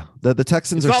 You know, yeah, the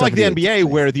Texans it's are not like the 78 NBA today.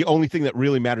 where the only thing that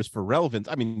really matters for relevance.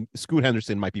 I mean, Scoot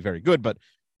Henderson might be very good, but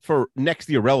for next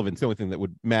year relevance, the only thing that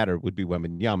would matter would be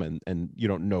Wembanyama, and you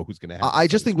don't know who's going to have. I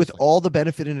just think with all the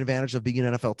benefit and advantage of being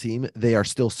an NFL team, they are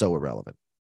still so irrelevant.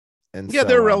 And yeah, so,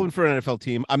 they're relevant for an NFL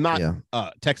team. I'm not yeah.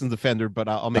 Texans defender, but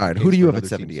I'll make. All right, a who case do you for have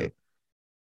at another team, 78?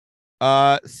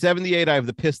 78, I have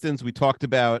the Pistons. We talked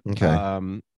about.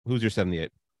 Okay. Who's your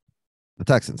 78? The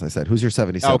Texans. I said. Who's your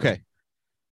 77? Okay.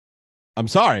 I'm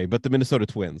sorry, but the Minnesota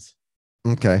Twins.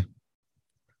 Okay.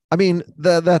 I mean,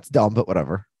 that's dumb, but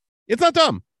whatever. It's not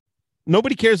dumb.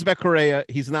 Nobody cares about Correa.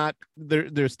 He's not there.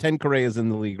 There's 10 Correas in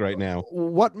the league right now.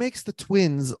 What makes the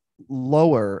Twins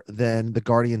lower than the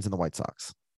Guardians and the White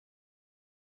Sox?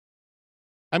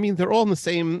 I mean, they're all in the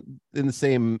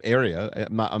same area.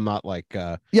 I'm not like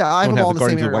yeah, I have don't them have all the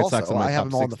in the same Guardians or area White Sox also. in my I have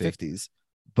top them all in the 60. 50s,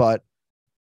 but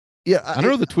yeah, I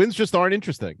don't know. The Twins just aren't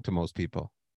interesting to most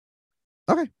people.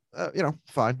 Okay,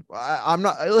 fine. I'm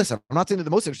not. Listen, I'm not saying they're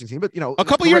the most interesting team, but a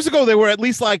couple years ago they were at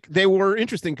least like they were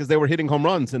interesting because they were hitting home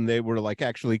runs and they were like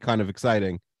actually kind of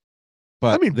exciting.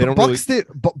 But I mean, they don't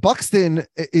Buxton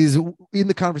is in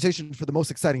the conversation for the most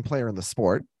exciting player in the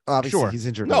sport. Obviously, sure. he's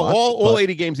injured. No, a lot, all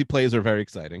 80 games he plays are very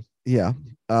exciting. Yeah.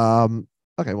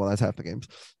 Okay. Well, that's half the games.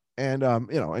 And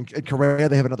and Correa,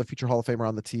 they have another future Hall of Famer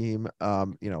on the team.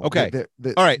 Okay.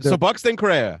 All right. So Buxton,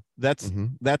 Correa, that's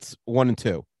 1 and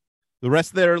 2. The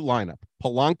rest of their lineup: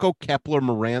 Polanco, Kepler,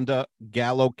 Miranda,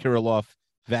 Gallo, Kirilloff,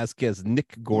 Vasquez,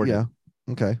 Nick Gordon.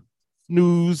 Yeah. Okay.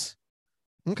 Snooze.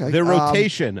 Okay. Their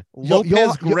rotation: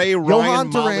 Lopez, Gray, Ryan, Johan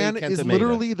Molly, Duran is Kentameda.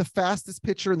 literally the fastest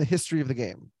pitcher in the history of the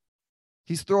game.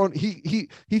 He's thrown. He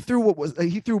threw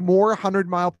more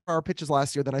 100-mile-per-hour pitches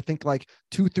last year than I think like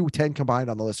 2 through 10 combined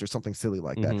on the list or something silly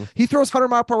like that. He throws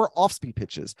 100-mile-per-hour off-speed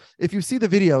pitches. If you see the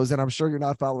videos, and I'm sure you're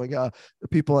not following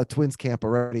people at Twins camp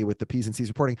already with the P's and C's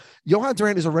reporting, Johan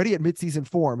Duran is already at midseason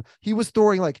form. He was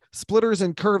throwing like splitters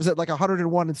and curves at like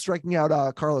 101 and striking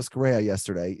out Carlos Correa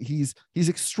yesterday. He's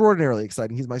extraordinarily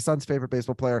exciting. He's my son's favorite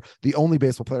baseball player, the only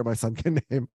baseball player my son can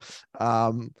name.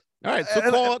 All right,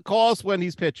 so call us when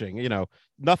he's pitching.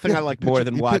 Nothing I like more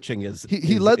than watching is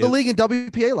he led the league in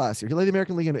WPA last year. He led the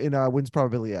American League in wins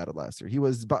probability added last year. He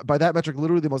was by that metric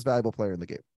literally the most valuable player in the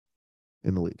game,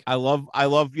 in the league. I love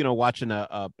watching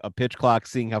a pitch clock,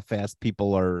 seeing how fast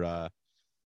people are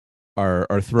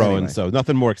throwing. Anyway. So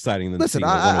nothing more exciting than listen.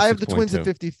 seeing I have the Twins 106.2. at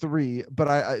 53, but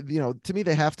I to me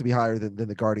they have to be higher than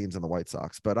the Guardians and the White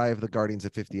Sox. But I have the Guardians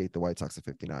at 58, the White Sox at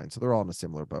 59, so they're all in a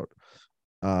similar boat.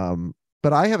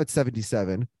 But I have at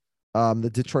 77, the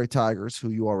Detroit Tigers,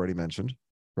 who you already mentioned,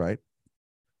 right?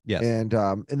 Yes. And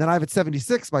then I have at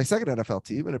 76 my second NFL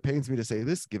team, and it pains me to say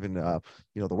this, given the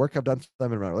work I've done for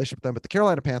them and my relationship with them. But the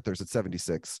Carolina Panthers at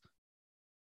 76,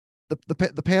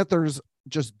 the Panthers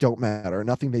just don't matter.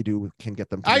 Nothing they do can get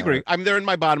them. I agree. They're in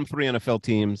my bottom 3 NFL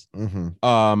teams.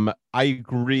 I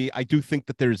agree. I do think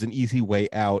that there's an easy way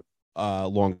out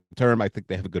long term. I think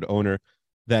they have a good owner.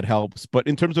 That helps, but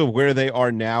in terms of where they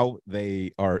are now,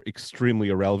 they are extremely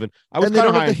irrelevant. I was kind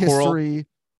of high on history.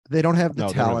 They don't have the No,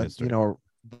 they don't have talent. history.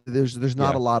 There's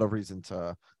not a lot of reason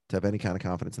to have any kind of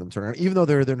confidence in them turning around, even though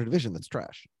they're in a division that's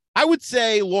trash. I would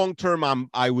say long term,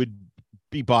 I would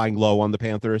be buying low on the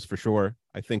Panthers for sure.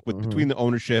 I think between the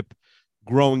ownership,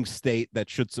 growing state that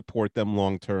should support them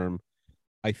long term,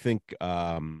 I think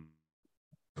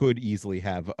could easily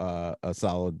have a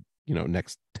solid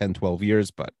next 10, 12 years,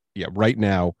 but. Yeah, right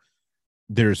now,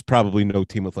 there's probably no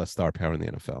team with less star power in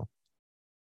the NFL.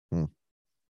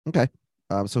 Okay.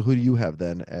 So who do you have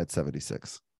then at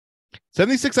 76?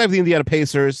 76, I have the Indiana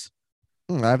Pacers.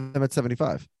 I have them at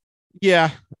 75. Yeah,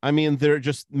 I mean, they're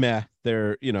just meh.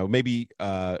 They're, maybe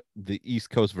the East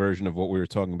Coast version of what we were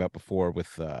talking about before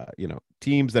with,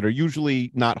 teams that are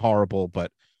usually not horrible,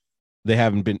 but they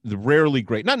haven't been rarely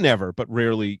great. Not never, but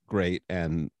rarely great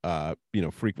and,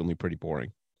 frequently pretty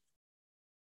boring.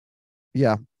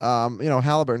 Yeah.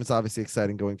 Halliburton is obviously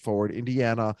exciting going forward.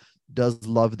 Indiana does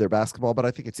love their basketball, but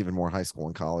I think it's even more high school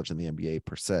and college than the NBA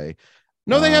per se.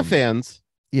 No, they have fans.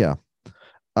 Yeah.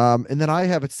 And then I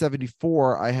have at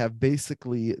 74, I have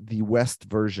basically the West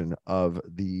version of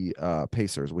the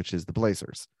Pacers, which is the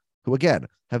Blazers, who again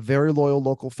have very loyal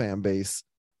local fan base,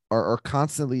 are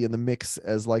constantly in the mix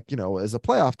as like, as a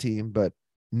playoff team, but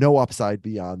no upside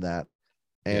beyond that.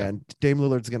 And Dame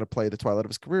Lillard's going to play the twilight of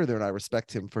his career there, and I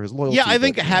respect him for his loyalty. Yeah, I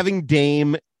think having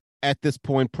Dame at this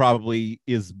point probably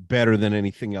is better than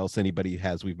anything else anybody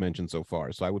we've mentioned so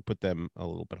far. So I would put them a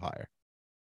little bit higher.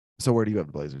 So where do you have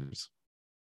the Blazers?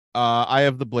 I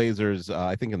have the Blazers,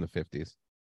 I think in the 50s.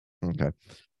 Okay.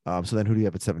 So then who do you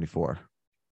have at 74?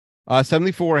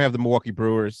 74, I have the Milwaukee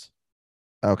Brewers.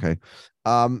 Okay.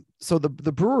 So the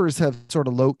Brewers have sort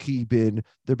of low key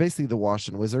they're basically the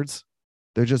Washington Wizards.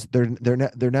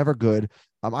 They're never good.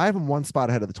 I have them one spot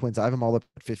ahead of the Twins. I have them all up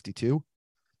at 52.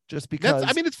 Just because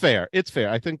it's fair. It's fair.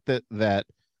 I think that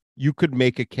you could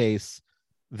make a case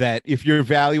that if you're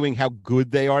valuing how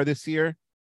good they are this year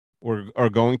or are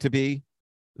going to be,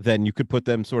 then you could put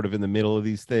them sort of in the middle of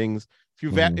these things.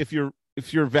 If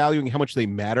you're valuing how much they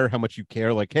matter, how much you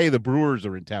care, like, hey, the Brewers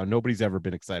are in town. Nobody's ever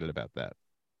been excited about that.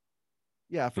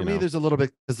 Yeah, for me, there's a little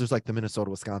bit because there's like the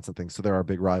Minnesota-Wisconsin thing. So there are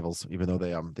big rivals, even though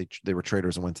they were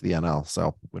traders and went to the NL.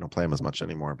 So we don't play them as much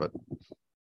anymore. But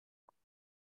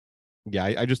yeah,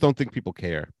 I just don't think people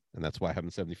care. And that's why I have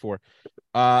them 74.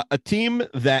 A team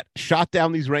that shot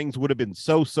down these rankings would have been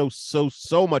so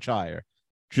much higher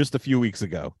just a few weeks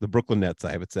ago. The Brooklyn Nets,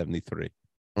 I have at 73.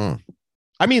 I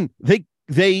mean,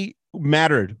 they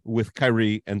mattered with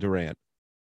Kyrie and Durant,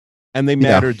 and they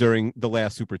mattered during the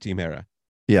last super team era.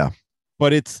 Yeah.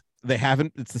 But it's the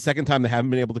second time they haven't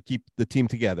been able to keep the team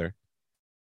together.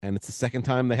 And it's the second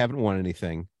time they haven't won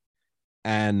anything.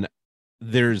 And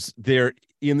they're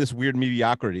in this weird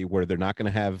mediocrity where they're not going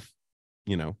to have,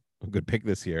 a good pick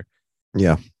this year.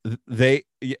 Yeah. They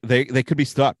could be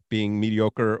stuck being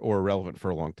mediocre or irrelevant for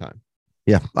a long time.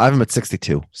 Yeah. I have them at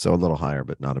 62. So a little higher,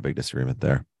 but not a big disagreement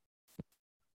there.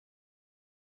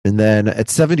 And then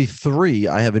at 73,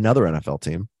 I have another NFL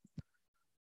team.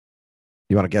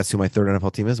 You want to guess who my third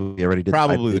NFL team is? We already did.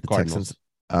 Probably the Cardinals.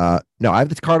 Texans. No, I have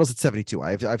the Cardinals at 72.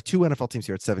 I have two NFL teams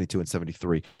here at 72 and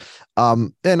 73.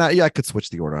 I could switch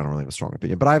the order. I don't really have a strong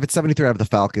opinion, but I have at 73. I have the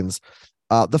Falcons.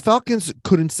 The Falcons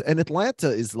couldn't, and Atlanta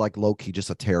is like low key just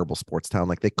a terrible sports town.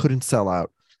 Like they couldn't sell out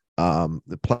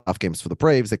the playoff games for the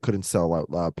Braves. They couldn't sell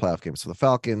out playoff games for the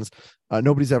Falcons.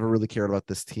 Nobody's ever really cared about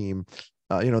this team.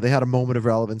 They had a moment of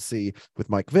relevancy with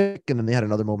Mike Vick, and then they had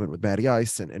another moment with Matty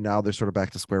Ice, and now they're sort of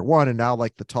back to square one. And now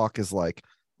like the talk is like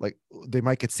they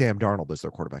might get Sam Darnold as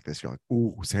their quarterback this year. Like,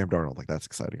 ooh, Sam Darnold, like that's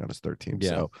exciting on his third team. Yeah.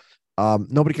 So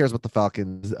nobody cares about the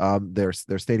Falcons. Their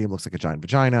stadium looks like a giant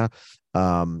vagina.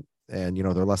 And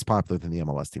they're less popular than the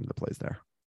MLS team that plays there.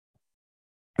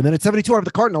 And then at 72, I have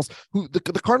the Cardinals, who the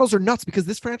Cardinals are nuts because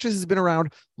this franchise has been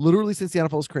around literally since the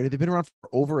NFL was created. They've been around for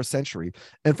over a century.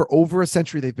 And for over a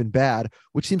century, they've been bad,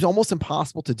 which seems almost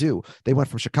impossible to do. They went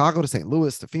from Chicago to St.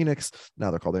 Louis to Phoenix.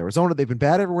 Now they're called Arizona. They've been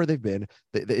bad everywhere they've been.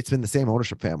 It's been the same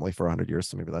ownership family for 100 years.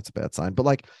 So maybe that's a bad sign. But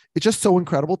like, it's just so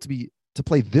incredible to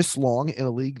play this long in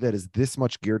a league that is this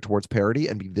much geared towards parity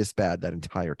and be this bad that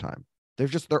entire time.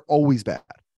 They're always bad.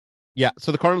 Yeah,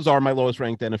 so the Cardinals are my lowest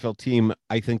ranked NFL team,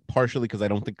 I think partially because I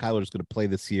don't think Kyler's going to play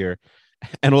this year.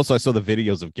 And also I saw the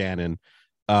videos of Gannon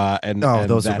and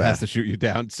those that are bad. has to shoot you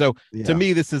down. So to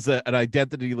me, this is an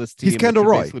identity-less team. He's Kendall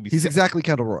Roy. He's exactly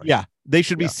Kendall Roy. Yeah, they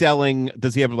should be selling.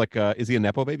 Does he have is he a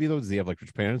Nepo baby though? Does he have like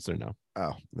rich parents or no?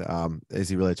 Oh, is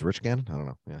he related to Rich Gannon? I don't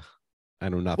know. Yeah. I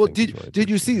know nothing. Well, did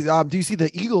you see? Do you see the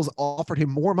Eagles offered him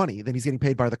more money than he's getting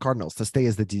paid by the Cardinals to stay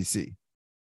as the DC,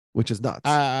 which is nuts.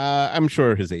 I'm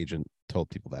sure his agent told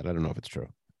people that. I don't know if it's true.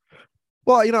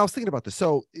 Well, I was thinking about this.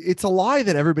 So it's a lie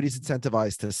that everybody's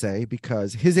incentivized to say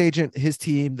because his agent, his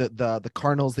team, the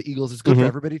Cardinals, the Eagles, it's good for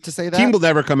everybody to say that. Team will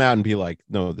never come out and be like,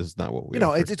 no, this is not what we.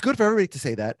 It's good for everybody to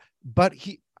say that, but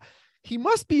he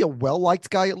must be a well-liked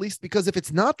guy at least, because if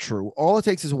it's not true, all it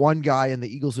takes is one guy in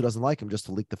the Eagles who doesn't like him just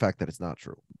to leak the fact that it's not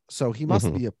true. So he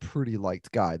must be a pretty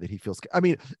liked guy that he feels. I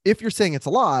mean, if you're saying it's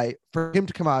a lie, for him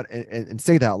to come out and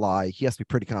say that lie, he has to be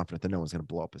pretty confident that no one's going to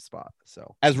blow up his spot.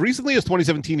 So as recently as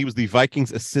 2017, he was the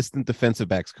Vikings assistant defensive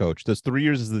backs coach. Does 3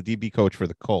 years as the DB coach for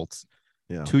the Colts.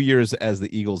 Yeah. 2 years as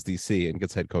the Eagles DC and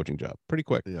gets head coaching job pretty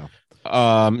quick. Yeah.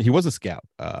 He was a scout.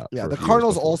 The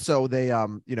Cardinals also, they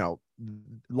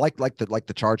like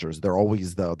the Chargers, they're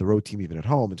always the road team even at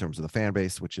home in terms of the fan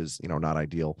base, which is not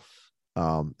ideal.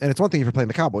 And it's one thing if you're playing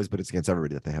the Cowboys, but it's against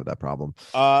everybody that they have that problem.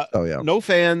 No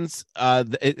fans.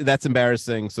 That's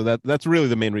embarrassing. So that's really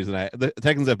the main reason the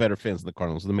Texans have better fans than the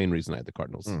Cardinals. The main reason I had the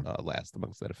Cardinals last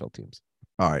amongst NFL teams.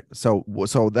 All right. So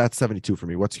that's 72 for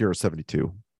me. What's your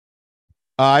 72?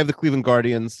 I have the Cleveland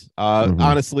Guardians. Mhm.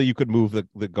 Honestly, you could move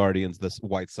the Guardians, the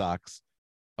White Sox,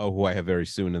 who I have very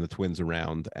soon, and the Twins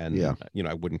around, and Yeah.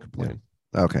 I wouldn't complain.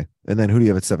 Okay. And then who do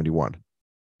you have at 71?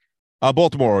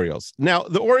 Baltimore Orioles. Now,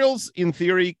 the Orioles, in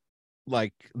theory,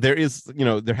 like there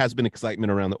has been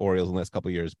excitement around the Orioles in the last couple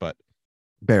of years, but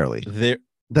Barely. they're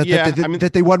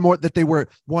That they won more, that they were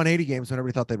won 80 games when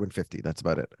everybody thought they'd win 50. That's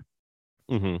about it.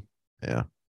 Yeah.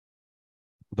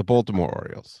 The Baltimore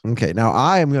Orioles. Okay. Now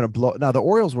I am going to blow. Now the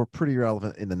Orioles were pretty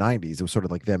relevant in the 90s. It was sort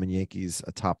of like them and Yankees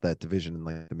atop that division in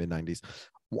like the mid 90s.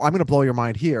 I'm going to blow your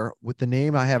mind here with the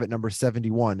name I have at number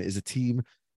 71 is a team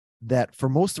that for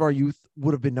most of our youth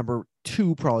would have been number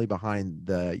 2, probably behind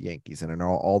the Yankees, and are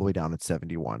all the way down at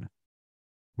 71.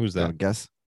 Who's that? Guess.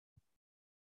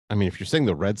 I mean, if you're saying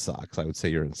the Red Sox, I would say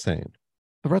you're insane.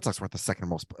 The Red Sox weren't the second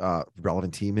most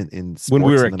relevant team in sports when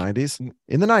we were in the 90s.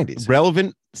 In the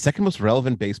 90s, second most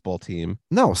relevant baseball team.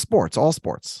 No, sports, all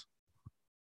sports.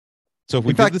 So if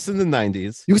we did this in the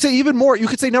 90s, you could say even more. You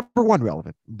could say number 1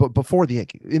 relevant, but before the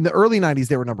Yankees. In the early 90s,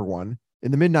 they were number 1.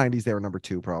 In the mid 90s, they were number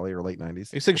 2, probably, or late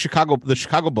 90s. You're saying the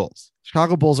Chicago Bulls.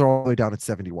 Chicago Bulls are all the way down at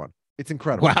 71. It's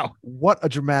incredible. Wow, what a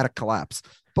dramatic collapse!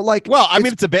 But like,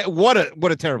 it's a bit. What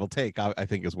a terrible take. I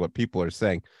think is what people are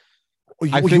saying.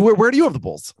 Where do you have the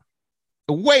Bulls?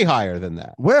 Way higher than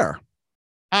that. Where?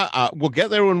 We'll get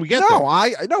there when we get there.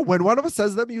 I know when one of us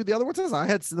says them, the other one says I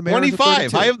had the Mariners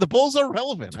 25. I have the Bulls are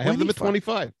relevant. 25. I have them at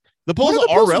 25. The Bulls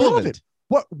are relevant.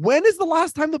 Relevant. When is the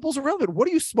last time the Bulls are relevant? What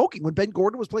are you smoking? When Ben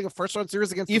Gordon was playing a first-round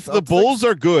series against if the Bulls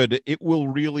are good, it will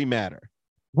really matter.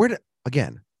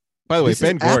 Again? By the way,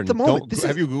 Ben Gordon.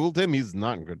 Have you Googled him? He's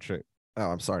not in good shape. Oh,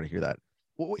 I'm sorry to hear that.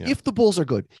 Well, yeah. If the Bulls are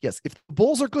good, yes. If the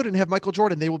Bulls are good and have Michael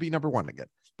Jordan, they will be number 1 again.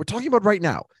 We're talking about right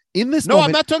now. In this moment,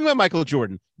 I'm not talking about Michael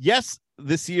Jordan. Yes,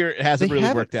 this year it hasn't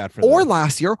really worked out for them. Or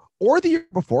last year, or the year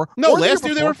before. No, last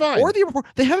year they were fine. Or the year before.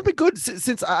 They haven't been good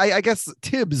since I guess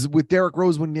Tibbs with Derrick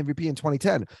Rose winning the MVP in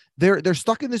 2010. They're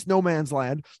stuck in this no man's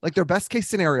land. Like their best case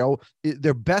scenario,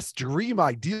 their best dream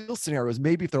ideal scenario is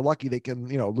maybe if they're lucky, they can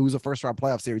lose a first round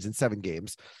playoff series in 7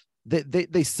 games.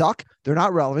 They suck. They're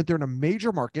not relevant. They're in a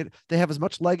major market. They have as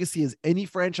much legacy as any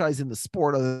franchise in the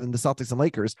sport other than the Celtics and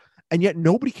Lakers, and yet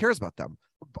nobody cares about them.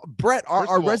 Brett,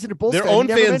 our resident Bulls their fan, own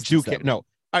fans do care. No,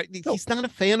 he's not a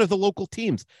fan of the local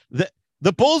teams.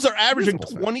 The Bulls are averaging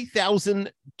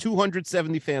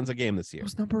 20,270 fans a game this year.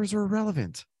 Those numbers are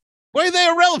irrelevant. Why are they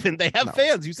irrelevant? They have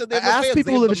fans. You said they have Ask fans.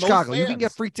 people who live in Chicago. You can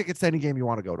get free tickets to any game you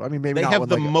want to go to. I mean, maybe they not have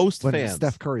the most fans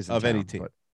Steph Curry's of any team.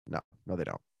 No, they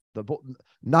don't.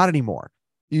 Not anymore.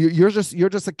 You're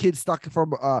just a kid stuck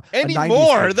from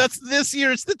anymore. That's this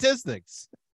year's statistics.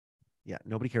 Yeah,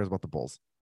 nobody cares about the Bulls.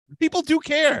 People do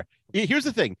care. Here's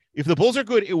the thing: if the Bulls are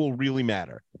good, it will really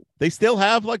matter. They still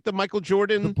have like the Michael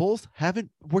Jordan. The Bulls haven't.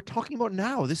 We're talking about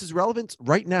now. This is relevant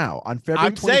right now on February.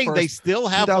 I'm saying they still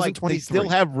have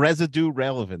residue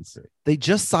relevancy. They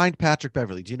just signed Patrick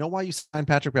Beverley. Do you know why you signed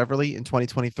Patrick Beverley in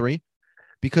 2023?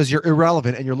 Because you're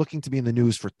irrelevant and you're looking to be in the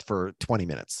news for 20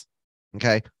 minutes.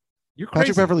 Okay. You're crazy.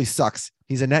 Patrick Beverley sucks.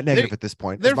 He's a net negative at this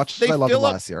point. As much as I loved him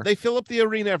last year. They fill up the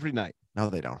arena every night. No,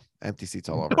 they don't. Empty seats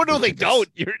all over. No, they don't.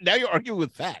 You're arguing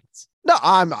with facts. No,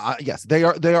 yes, they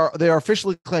are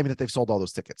officially claiming that they've sold all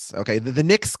those tickets. Okay, the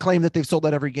Knicks claim that they've sold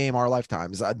out every game our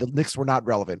lifetimes. The Knicks were not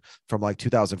relevant from like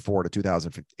 2004 to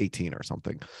 2018 or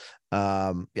something.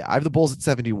 I have the Bulls at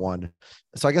 71.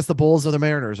 So I guess the Bulls or the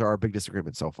Mariners are our big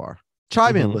disagreement so far.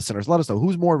 Chime in, listeners. Let us know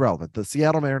who's more relevant, the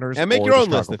Seattle Mariners and make or your own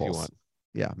the list Chicago if Bulls. you want.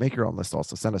 Yeah, make your own list.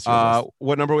 Also, send us your list.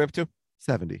 What number are we up to?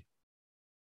 70.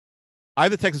 I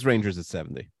have the Texas Rangers at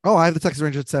 70. Oh, I have the Texas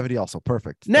Rangers at 70 also.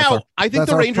 Perfect. Now, I think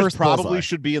the Rangers probably bullseye.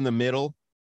 should be in the middle.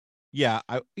 Yeah,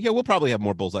 we'll probably have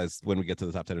more bullseyes when we get to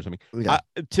the top 10 or something. Yeah.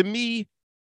 To me,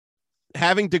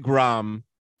 having DeGrom,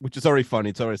 which is already funny,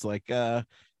 it's always like,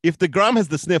 if DeGrom has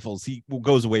the sniffles, he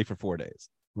goes away for 4 days.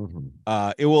 Mm-hmm.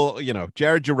 It will,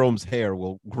 Jared Jerome's hair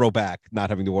will grow back, not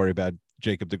having to worry about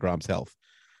Jacob DeGrom's health.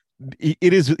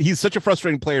 He's such a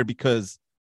frustrating player because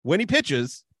when he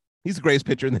pitches, he's the greatest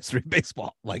pitcher in the history of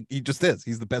baseball. Like he just is.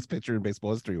 He's the best pitcher in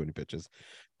baseball history when he pitches.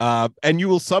 And you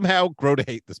will somehow grow to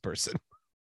hate this person.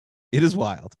 It is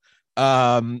wild.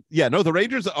 The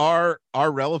Rangers are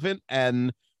relevant,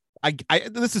 and I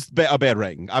this is a bad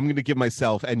ranking. I'm going to give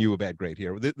myself and you a bad grade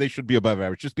here. They should be above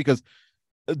average just because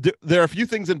there are a few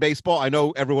things in baseball. I know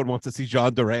everyone wants to see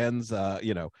John Duran's,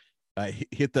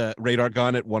 hit the radar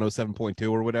gun at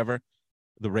 107.2 or whatever,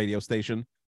 the radio station.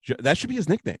 That should be his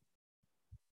nickname.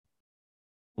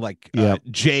 Like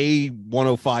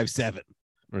J1057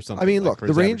 or something. I mean, look,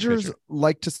 the Rangers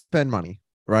like to spend money,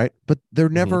 right? But they're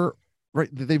never Right.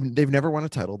 They've never won a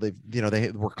title. They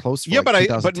were close. For Yeah, like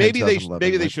but maybe they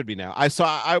 2011, should be now.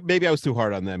 Maybe I was too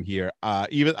hard on them here.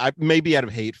 Even I maybe out of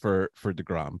hate for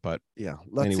DeGrom, but yeah.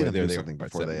 Let's anyway, see them there do they something are,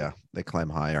 before right, they climb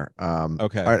higher.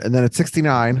 Okay. All right, and then at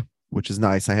 69, which is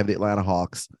nice, I have the Atlanta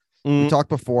Hawks. We talked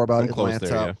before about I'm close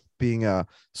Atlanta there, yeah. being a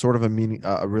sort of a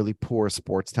really poor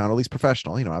sports town, at least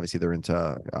professional. Obviously they're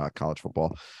into college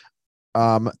football.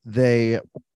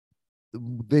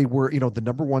 They were, the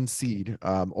number one seed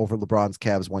over LeBron's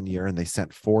Cavs one year, and they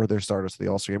sent 4 of their starters to the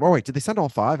All-Star game. Oh, wait, did they send all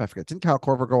 5? I forget. Didn't Kyle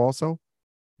Korver go also?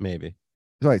 Maybe.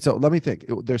 Right. So let me think.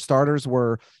 Their starters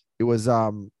were it was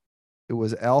Al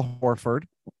Horford,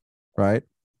 right?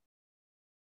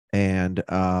 And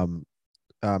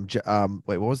wait,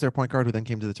 what was their point guard who then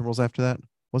came to the Timberwolves after that?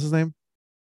 What's his name?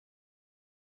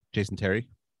 Jason Terry?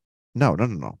 No.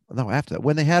 After that,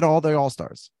 when they had all their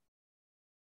All-Stars.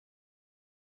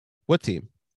 What team?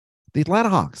 The Atlanta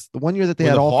Hawks. The one year that they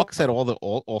When had the all Hawks had all 5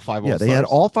 All-Stars? Yeah, they had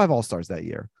all 5 All-Stars that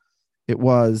year. It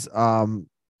was oh my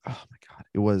God.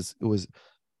 It was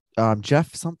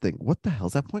Jeff something. What the hell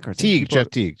is that point guard? Jeff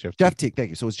Teague. Thank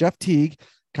you. So it was Jeff Teague,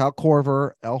 Kyle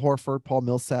Korver, Al Horford, Paul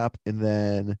Millsap, and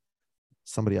then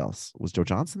somebody else. Was Joe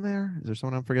Johnson there? Is there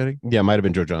someone I'm forgetting? Yeah, it might have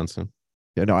been Joe Johnson.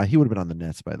 Yeah, no, he would have been on the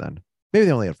Nets by then. Maybe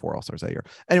they only had 4 All-Stars that year.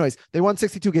 Anyways, they won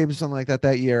 62 games or something like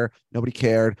that year. Nobody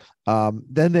cared.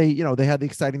 Then they had the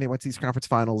exciting. They went to these conference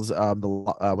finals.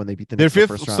 When they beat the Their Knicks in the 5th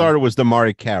first round. starter was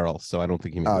Damari Carroll, so I don't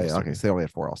think he made. Oh yeah, okay. So they only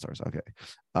had 4 All-Stars. Okay,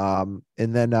 and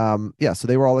then so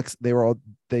they had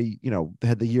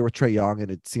the year with Trae Young,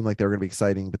 and it seemed like they were going to be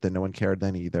exciting, but then no one cared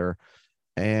then either.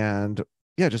 And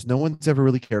yeah, just no one's ever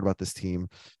really cared about this team.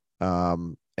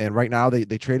 And right now they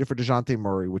traded for DeJounte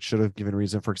Murray, which should have given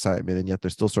reason for excitement, and yet they're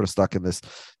still sort of stuck in this.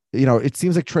 It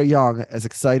seems like Trae Young, as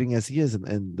exciting as he is,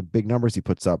 and the big numbers he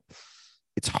puts up,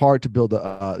 it's hard to build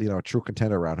a true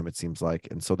contender around him. It seems like,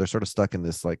 and so they're sort of stuck in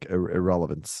this like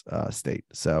irrelevance state.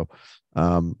 So,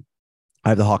 I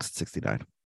have the Hawks at 69.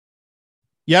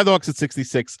 Yeah, the Hawks at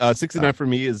 66. 69 for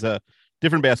me is a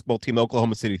different basketball team,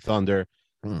 Oklahoma City Thunder.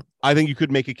 I think you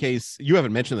could make a case. You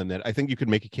haven't mentioned them yet. I think you could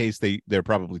make a case they're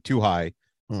probably too high.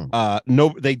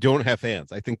 No, they don't have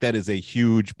fans. I think that is a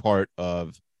huge part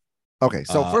of. Okay,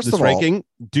 so first of all, ranking,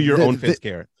 do your own fans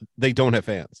care? They don't have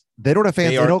fans. They don't have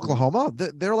fans in Oklahoma.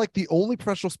 They're like the only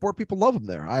professional sport people love them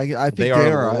there. I think they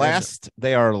are last.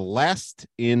 They are last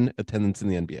in attendance in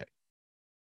the NBA.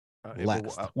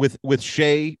 Last with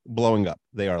Shea blowing up,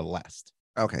 they are last.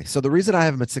 Okay, so the reason I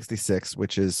have them at 66,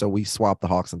 which is so we swapped the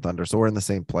Hawks and Thunder, so we're in the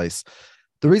same place.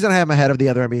 The reason I have them ahead of the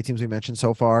other NBA teams we mentioned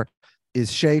so far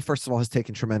is Shea, first of all, has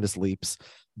taken tremendous leaps.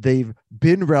 They've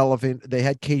been relevant. They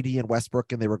had KD and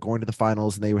Westbrook, and they were going to the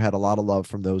finals, and they had a lot of love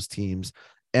from those teams.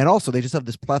 And also, they just have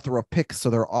this plethora of picks, so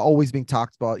they're always being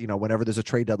talked about. Whenever there's a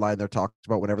trade deadline, they're talked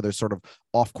about. Whenever there's sort of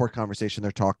off-court conversation,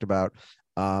 they're talked about.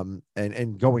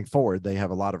 And going forward, they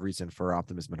have a lot of reason for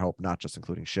optimism and hope, not just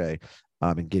including Shea,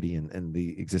 and Giddey and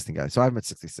the existing guys. So I'm at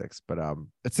 66, but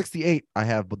at 68, I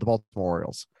have the Baltimore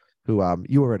Orioles, who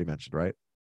you already mentioned, right?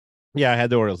 Yeah, I had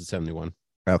the Orioles at 71.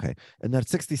 Okay, and then at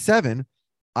 67,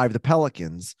 I have the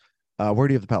Pelicans. Where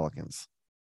do you have the Pelicans?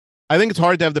 I think it's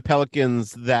hard to have the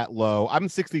Pelicans that low. I'm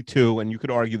 62, and you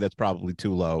could argue that's probably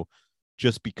too low,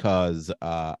 just because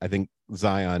I think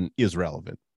Zion is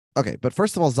relevant. Okay, but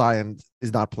first of all, Zion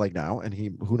is not playing now, and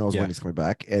who knows when he's coming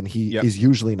back, and he is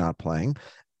usually not playing.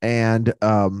 And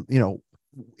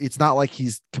it's not like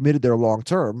he's committed there long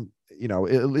term. Say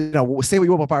what you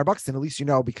want about Byron Buxton, at least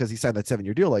because he signed that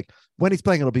 7-year deal. Like when he's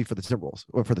playing, it'll be for the Timberwolves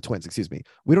or for the Twins. Excuse me.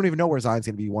 We don't even know where Zion's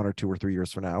going to be 1 or 2 or 3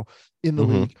 years from now in the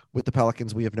league with the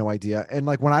Pelicans. We have no idea. And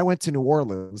like when I went to New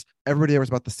Orleans, everybody there was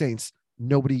about the Saints.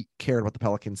 Nobody cared about the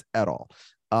Pelicans at all.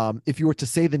 If you were to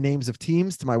say the names of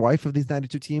teams to my wife of these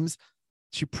 92 teams,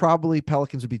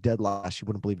 Pelicans would be dead last. She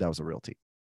wouldn't believe that was a real team.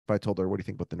 If I told her, what do you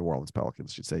think about the New Orleans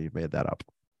Pelicans? She'd say you've made that up.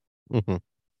 Mm-hmm.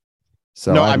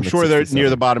 So no, I'm sure they're near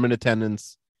the bottom in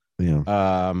attendance. Yeah.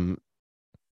 All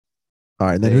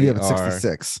right. And then who do you have at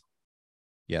 66?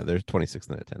 Yeah, they're 26th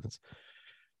in attendance.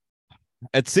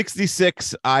 At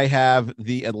 66, I have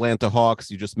the Atlanta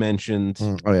Hawks. You just mentioned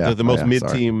the most mid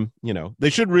team. They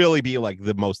should really be like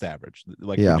the most average.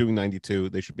 Like we're doing 92,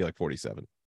 they should be like 47.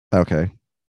 Okay.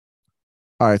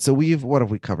 All right. So what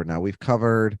have we covered now? We've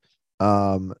covered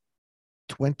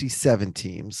 27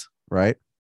 teams, right?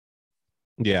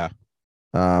 Yeah.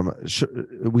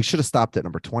 We should have stopped at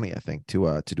number 20, I think,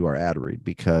 to do our ad read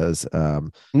because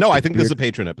no, I think this is a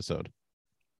patron episode.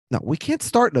 No, we can't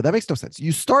start. No, that makes no sense.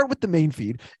 You start with the main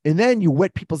feed and then you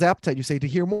whet people's appetite. You say to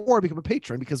hear more, become a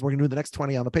patron because we're going to do the next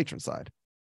 20 on the patron side.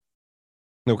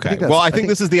 Okay. I think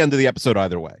this is the end of the episode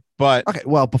either way. But okay.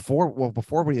 Well, before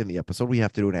we end the episode, we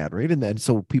have to do an ad read, and then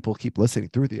so people keep listening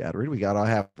through the ad read, we gotta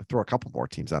have to throw a couple more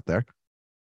teams out there.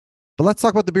 But let's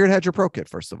talk about the Beard Hedger Pro Kit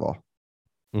first of all.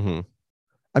 Mm-hmm.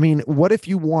 I mean, what if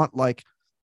you want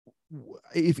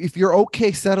if you're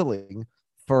okay settling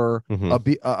for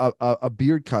a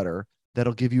beard cutter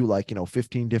that'll give you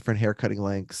 15 different hair cutting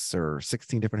lengths or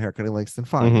 16 different hair cutting lengths, then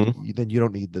fine. Then you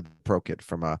don't need the Pro Kit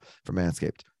from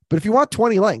Manscaped. But if you want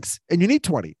 20 lengths, and you need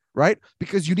 20, right?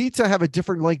 Because you need to have a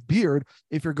different length beard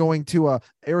if you're going to a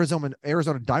Arizona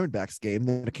Diamondbacks game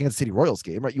than a Kansas City Royals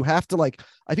game, right? You have to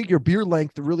I think your beard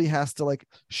length really has to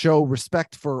show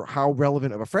respect for how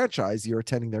relevant of a franchise you're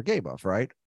attending their game of,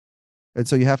 right? And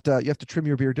so you have to trim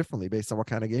your beard differently based on what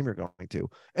kind of game you're going to.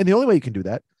 And the only way you can do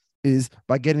that is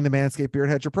by getting the Manscaped Beard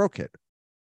Hedger Pro Kit.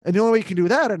 And the only way you can do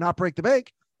that and not break the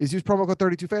bank is use promo code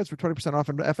 32fans for 20% off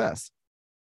in FS.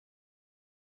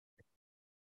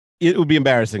 It would be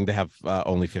embarrassing to have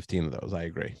only 15 of those. I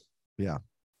agree. Yeah.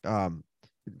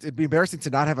 It'd be embarrassing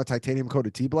to not have a titanium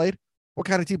coated T-blade. What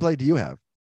kind of T-blade do you have?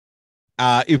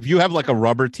 If you have a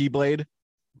rubber T-blade,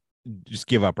 just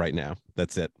give up right now.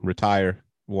 That's it. Retire,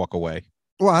 walk away.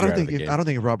 Well, I don't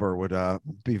think rubber would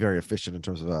be very efficient in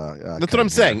terms of that's what I'm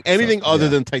saying. Anything other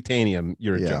than titanium,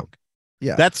 you're a joke.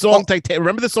 Yeah. That song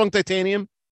remember the song Titanium?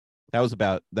 That was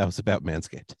about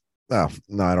Manscaped. Oh,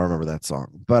 no, I don't remember that song.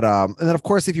 But and then of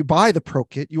course, if you buy the Pro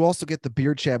Kit, you also get the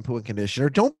beard shampoo and conditioner.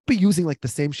 Don't be using the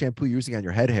same shampoo you're using on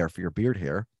your head hair for your beard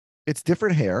hair. It's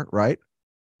different hair, right?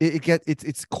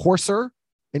 It's coarser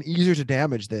and easier to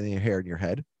damage than your hair in your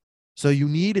head. So you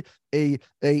need a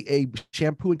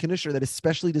shampoo and conditioner that is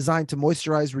specially designed to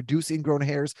moisturize, reduce ingrown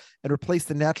hairs, and replace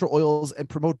the natural oils and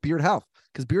promote beard health.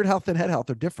 Because beard health and head health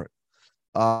are different.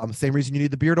 Same reason you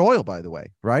need the beard oil, by the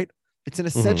way, right? It's an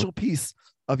essential piece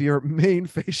of your main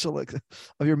facial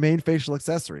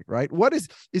accessory, right? What is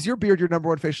your beard your number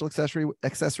one facial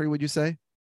accessory, would you say?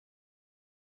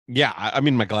 Yeah, I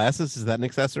mean, my glasses, is that an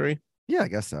accessory? Yeah, I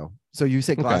guess so. So you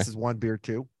say glasses one, beard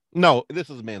two? No, this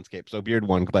is Manscaped, so beard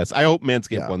one, glass. I hope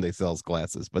Manscaped one day sells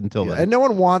glasses, but until then, and no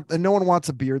one wants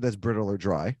a beard that's brittle or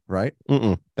dry, right?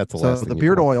 That's the last thing. So the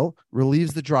beard oil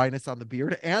relieves the dryness on the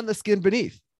beard and the skin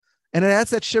beneath, and it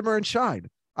adds that shimmer and shine.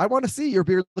 I want to see your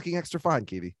beard looking extra fine,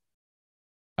 Kiwi.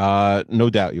 No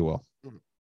doubt you will.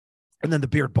 And then the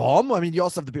beard balm. I mean, you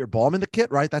also have the beard balm in the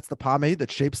kit, right? That's the pomade that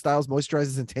shapes, styles,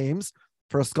 moisturizes, and tames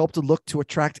for a sculpted look to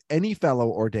attract any fellow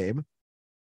or dame.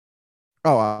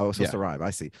 Oh, I was supposed to rhyme.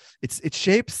 I see. It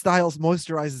shapes, styles,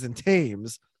 moisturizes, and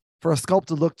tames for a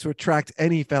sculpted look to attract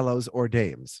any fellows or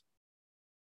dames.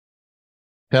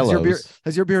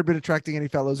 Has your beard been attracting any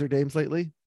fellows or dames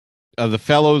lately? The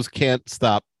fellows can't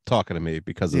stop talking to me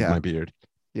because of my beard.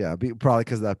 Yeah, probably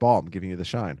because of that balm giving you the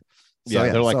shine. So,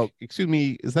 they're like, excuse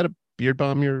me, is that a beard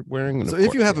balm you're wearing? So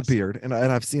if you have a beard, and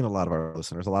I've seen a lot of our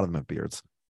listeners, a lot of them have beards,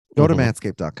 go to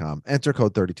manscaped.com, enter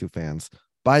code 32fans,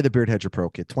 buy the Beard Hedger Pro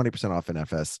Kit, 20% off in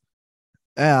FS.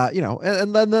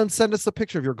 And then send us a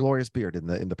picture of your glorious beard in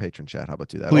the patron chat. How about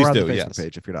do that? Please or on do, the Facebook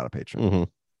page if you're not a patron. All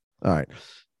right.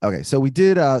 Okay, so we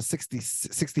did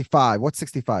 65. What's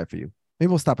 65 for you? Maybe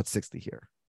we'll stop at 60 here.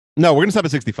 No, we're gonna stop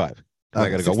at 65. I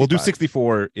gotta 65. go. We'll do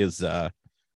 64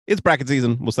 it's bracket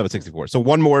season. We'll stop at 64. So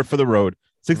one more for the road.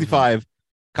 65,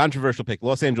 controversial pick,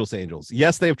 Los Angeles Angels.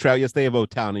 Yes, they have Trout. Yes, they have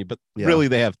Ohtani, but really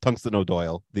they have Tungsten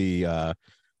O'Doyle, the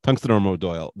Tungsten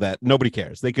O'Doyle that nobody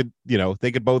cares. They could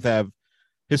both have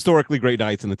historically great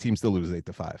nights and the team still lose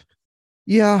 8-5.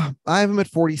 Yeah, I have them at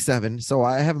 47, so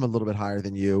I have them a little bit higher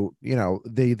than you.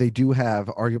 They do have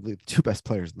arguably the two best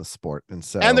players in the sport, and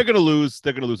they're gonna lose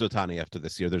Ohtani after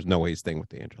this year. There's no way he's staying with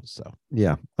the Angels. So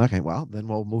yeah, okay, well then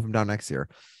we'll move him down next year.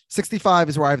 65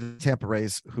 is where I have the Tampa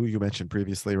Rays, who you mentioned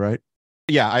previously, right?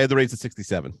 Yeah, I had the Rays at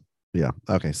 67. Yeah,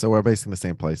 okay, so we're basically in the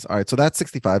same place. All right, so that's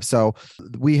 65. So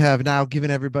we have now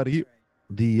given everybody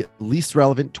the least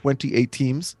relevant 28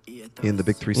 teams in the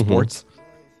big three sports.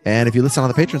 And if you listen on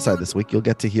the Patreon side this week, you'll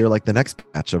get to hear the next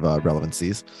batch of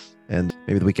relevancies. And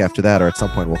maybe the week after that, or at some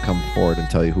point, we'll come forward and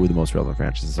tell you who the most relevant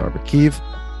franchises are. But Keeve,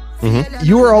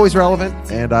 you are always relevant,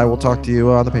 and I will talk to you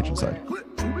on the Patreon side.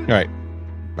 All right.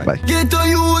 Bye. Get to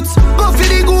youths, go for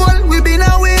the goal, we been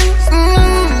a win.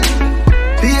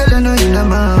 Feel in the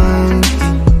mind.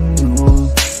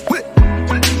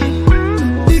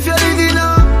 If you're living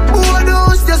up, who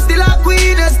knows, you're still a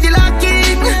queen, you're still a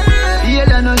king.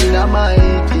 Feel in the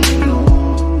mind.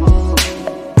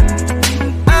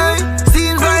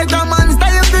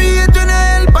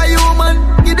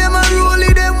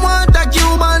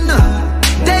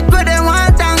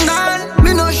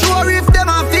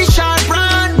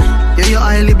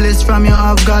 From you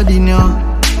have God in you.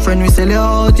 friend, we sell you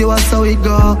out, you was how it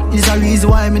go. It's a reason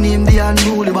why me name the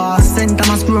unruly boss. Sent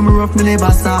time I screw me rough, me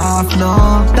never soft,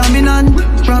 no. Dominant,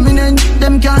 prominent,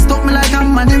 them can't stop me like a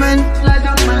monument.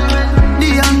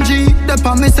 DMG, the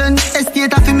permission,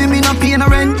 estate of me no pay no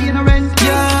rent.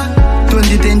 Yeah.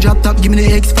 2010 drop top, give me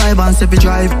the X5 and Seppi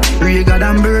drive. Regal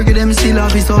and Burger, them still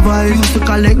have to survive. Used to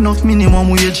collect enough minimum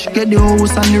wage. Get the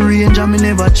house and the range and me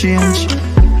never change.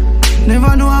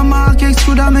 Never know a market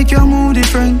could have make your mood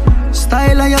different.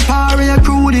 Style of your power, your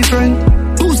crew different.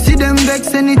 Pussy them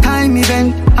vex anytime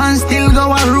event. And still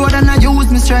go a road and I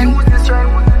use my strength.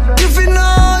 If you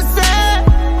know, say,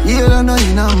 you don't know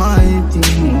you know my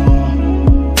thing.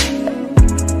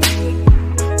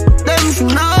 Them if you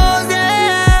know, say,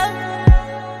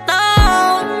 no,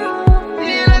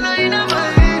 you don't know you know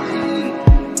my thing.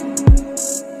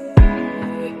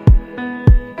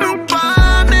 Look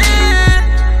for me.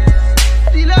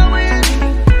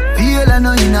 I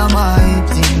know you know my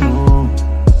thing, no.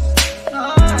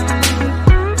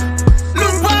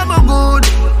 Look for my good.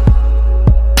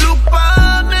 Look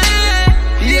for me.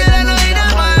 Yeah, I know you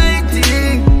know my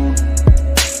thing.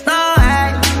 No,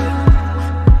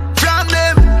 from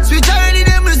them, switch already,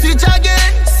 them will switch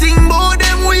again. Sing about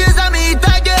them ways I meet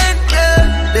again.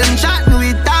 Yeah. Them chatting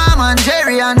with Tom and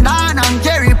Jerry and Dan and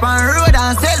Kerry pan road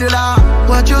and cellular.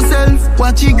 Watch yourself,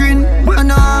 watch your grin.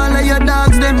 And all of your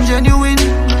dogs, them genuine.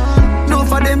 No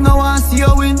for them, no one see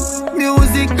you win.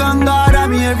 Music and God, I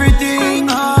mean everything.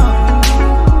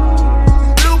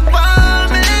 Look for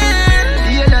me.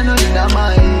 Yeah, I know you know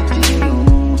my thing.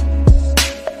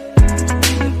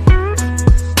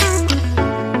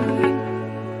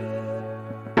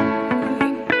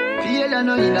 Yeah, I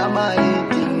know you know my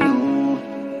thing.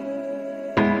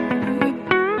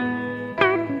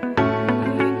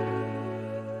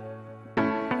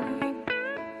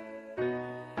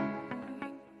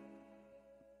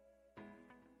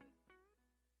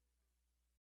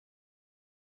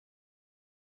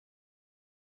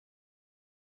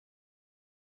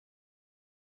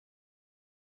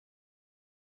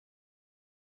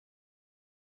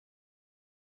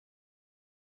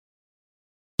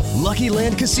 Lucky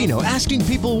Land Casino, asking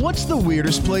people, what's the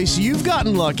weirdest place you've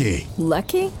gotten lucky?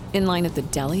 Lucky? In line at the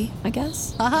deli, I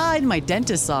guess? Aha, in my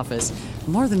dentist's office.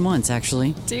 More than once,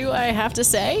 actually. Do I have to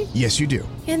say? Yes, you do.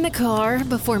 In the car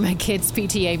before my kids'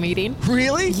 PTA meeting.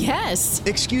 Really? Yes.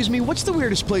 Excuse me, what's the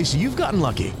weirdest place you've gotten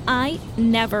lucky? I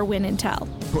never win and tell.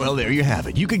 Well, there you have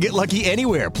it. You can get lucky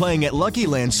anywhere, playing at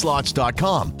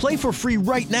LuckyLandSlots.com. Play for free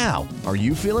right now. Are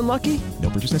you feeling lucky? No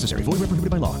purchase necessary. Void where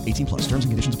prohibited by law. 18+. Terms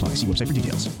and conditions apply. See website for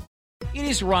details. It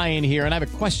is Ryan here, and I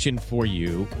have a question for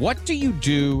you. What do you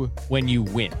do when you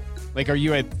win? Like, are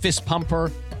you a fist pumper,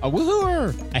 a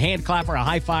woohooer, a hand clapper, a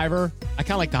high fiver? I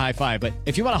kind of like the high five, but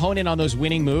if you want to hone in on those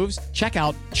winning moves, check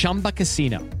out Chumba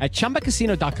Casino. At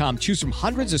ChumbaCasino.com, choose from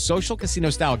hundreds of social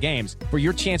casino-style games for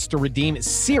your chance to redeem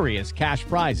serious cash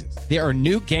prizes. There are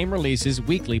new game releases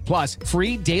weekly, plus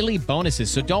free daily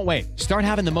bonuses, so don't wait. Start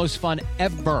having the most fun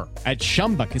ever at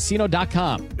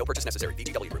ChumbaCasino.com. No purchase necessary.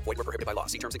 VGW. Void where prohibited by law.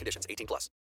 See terms and conditions. 18+.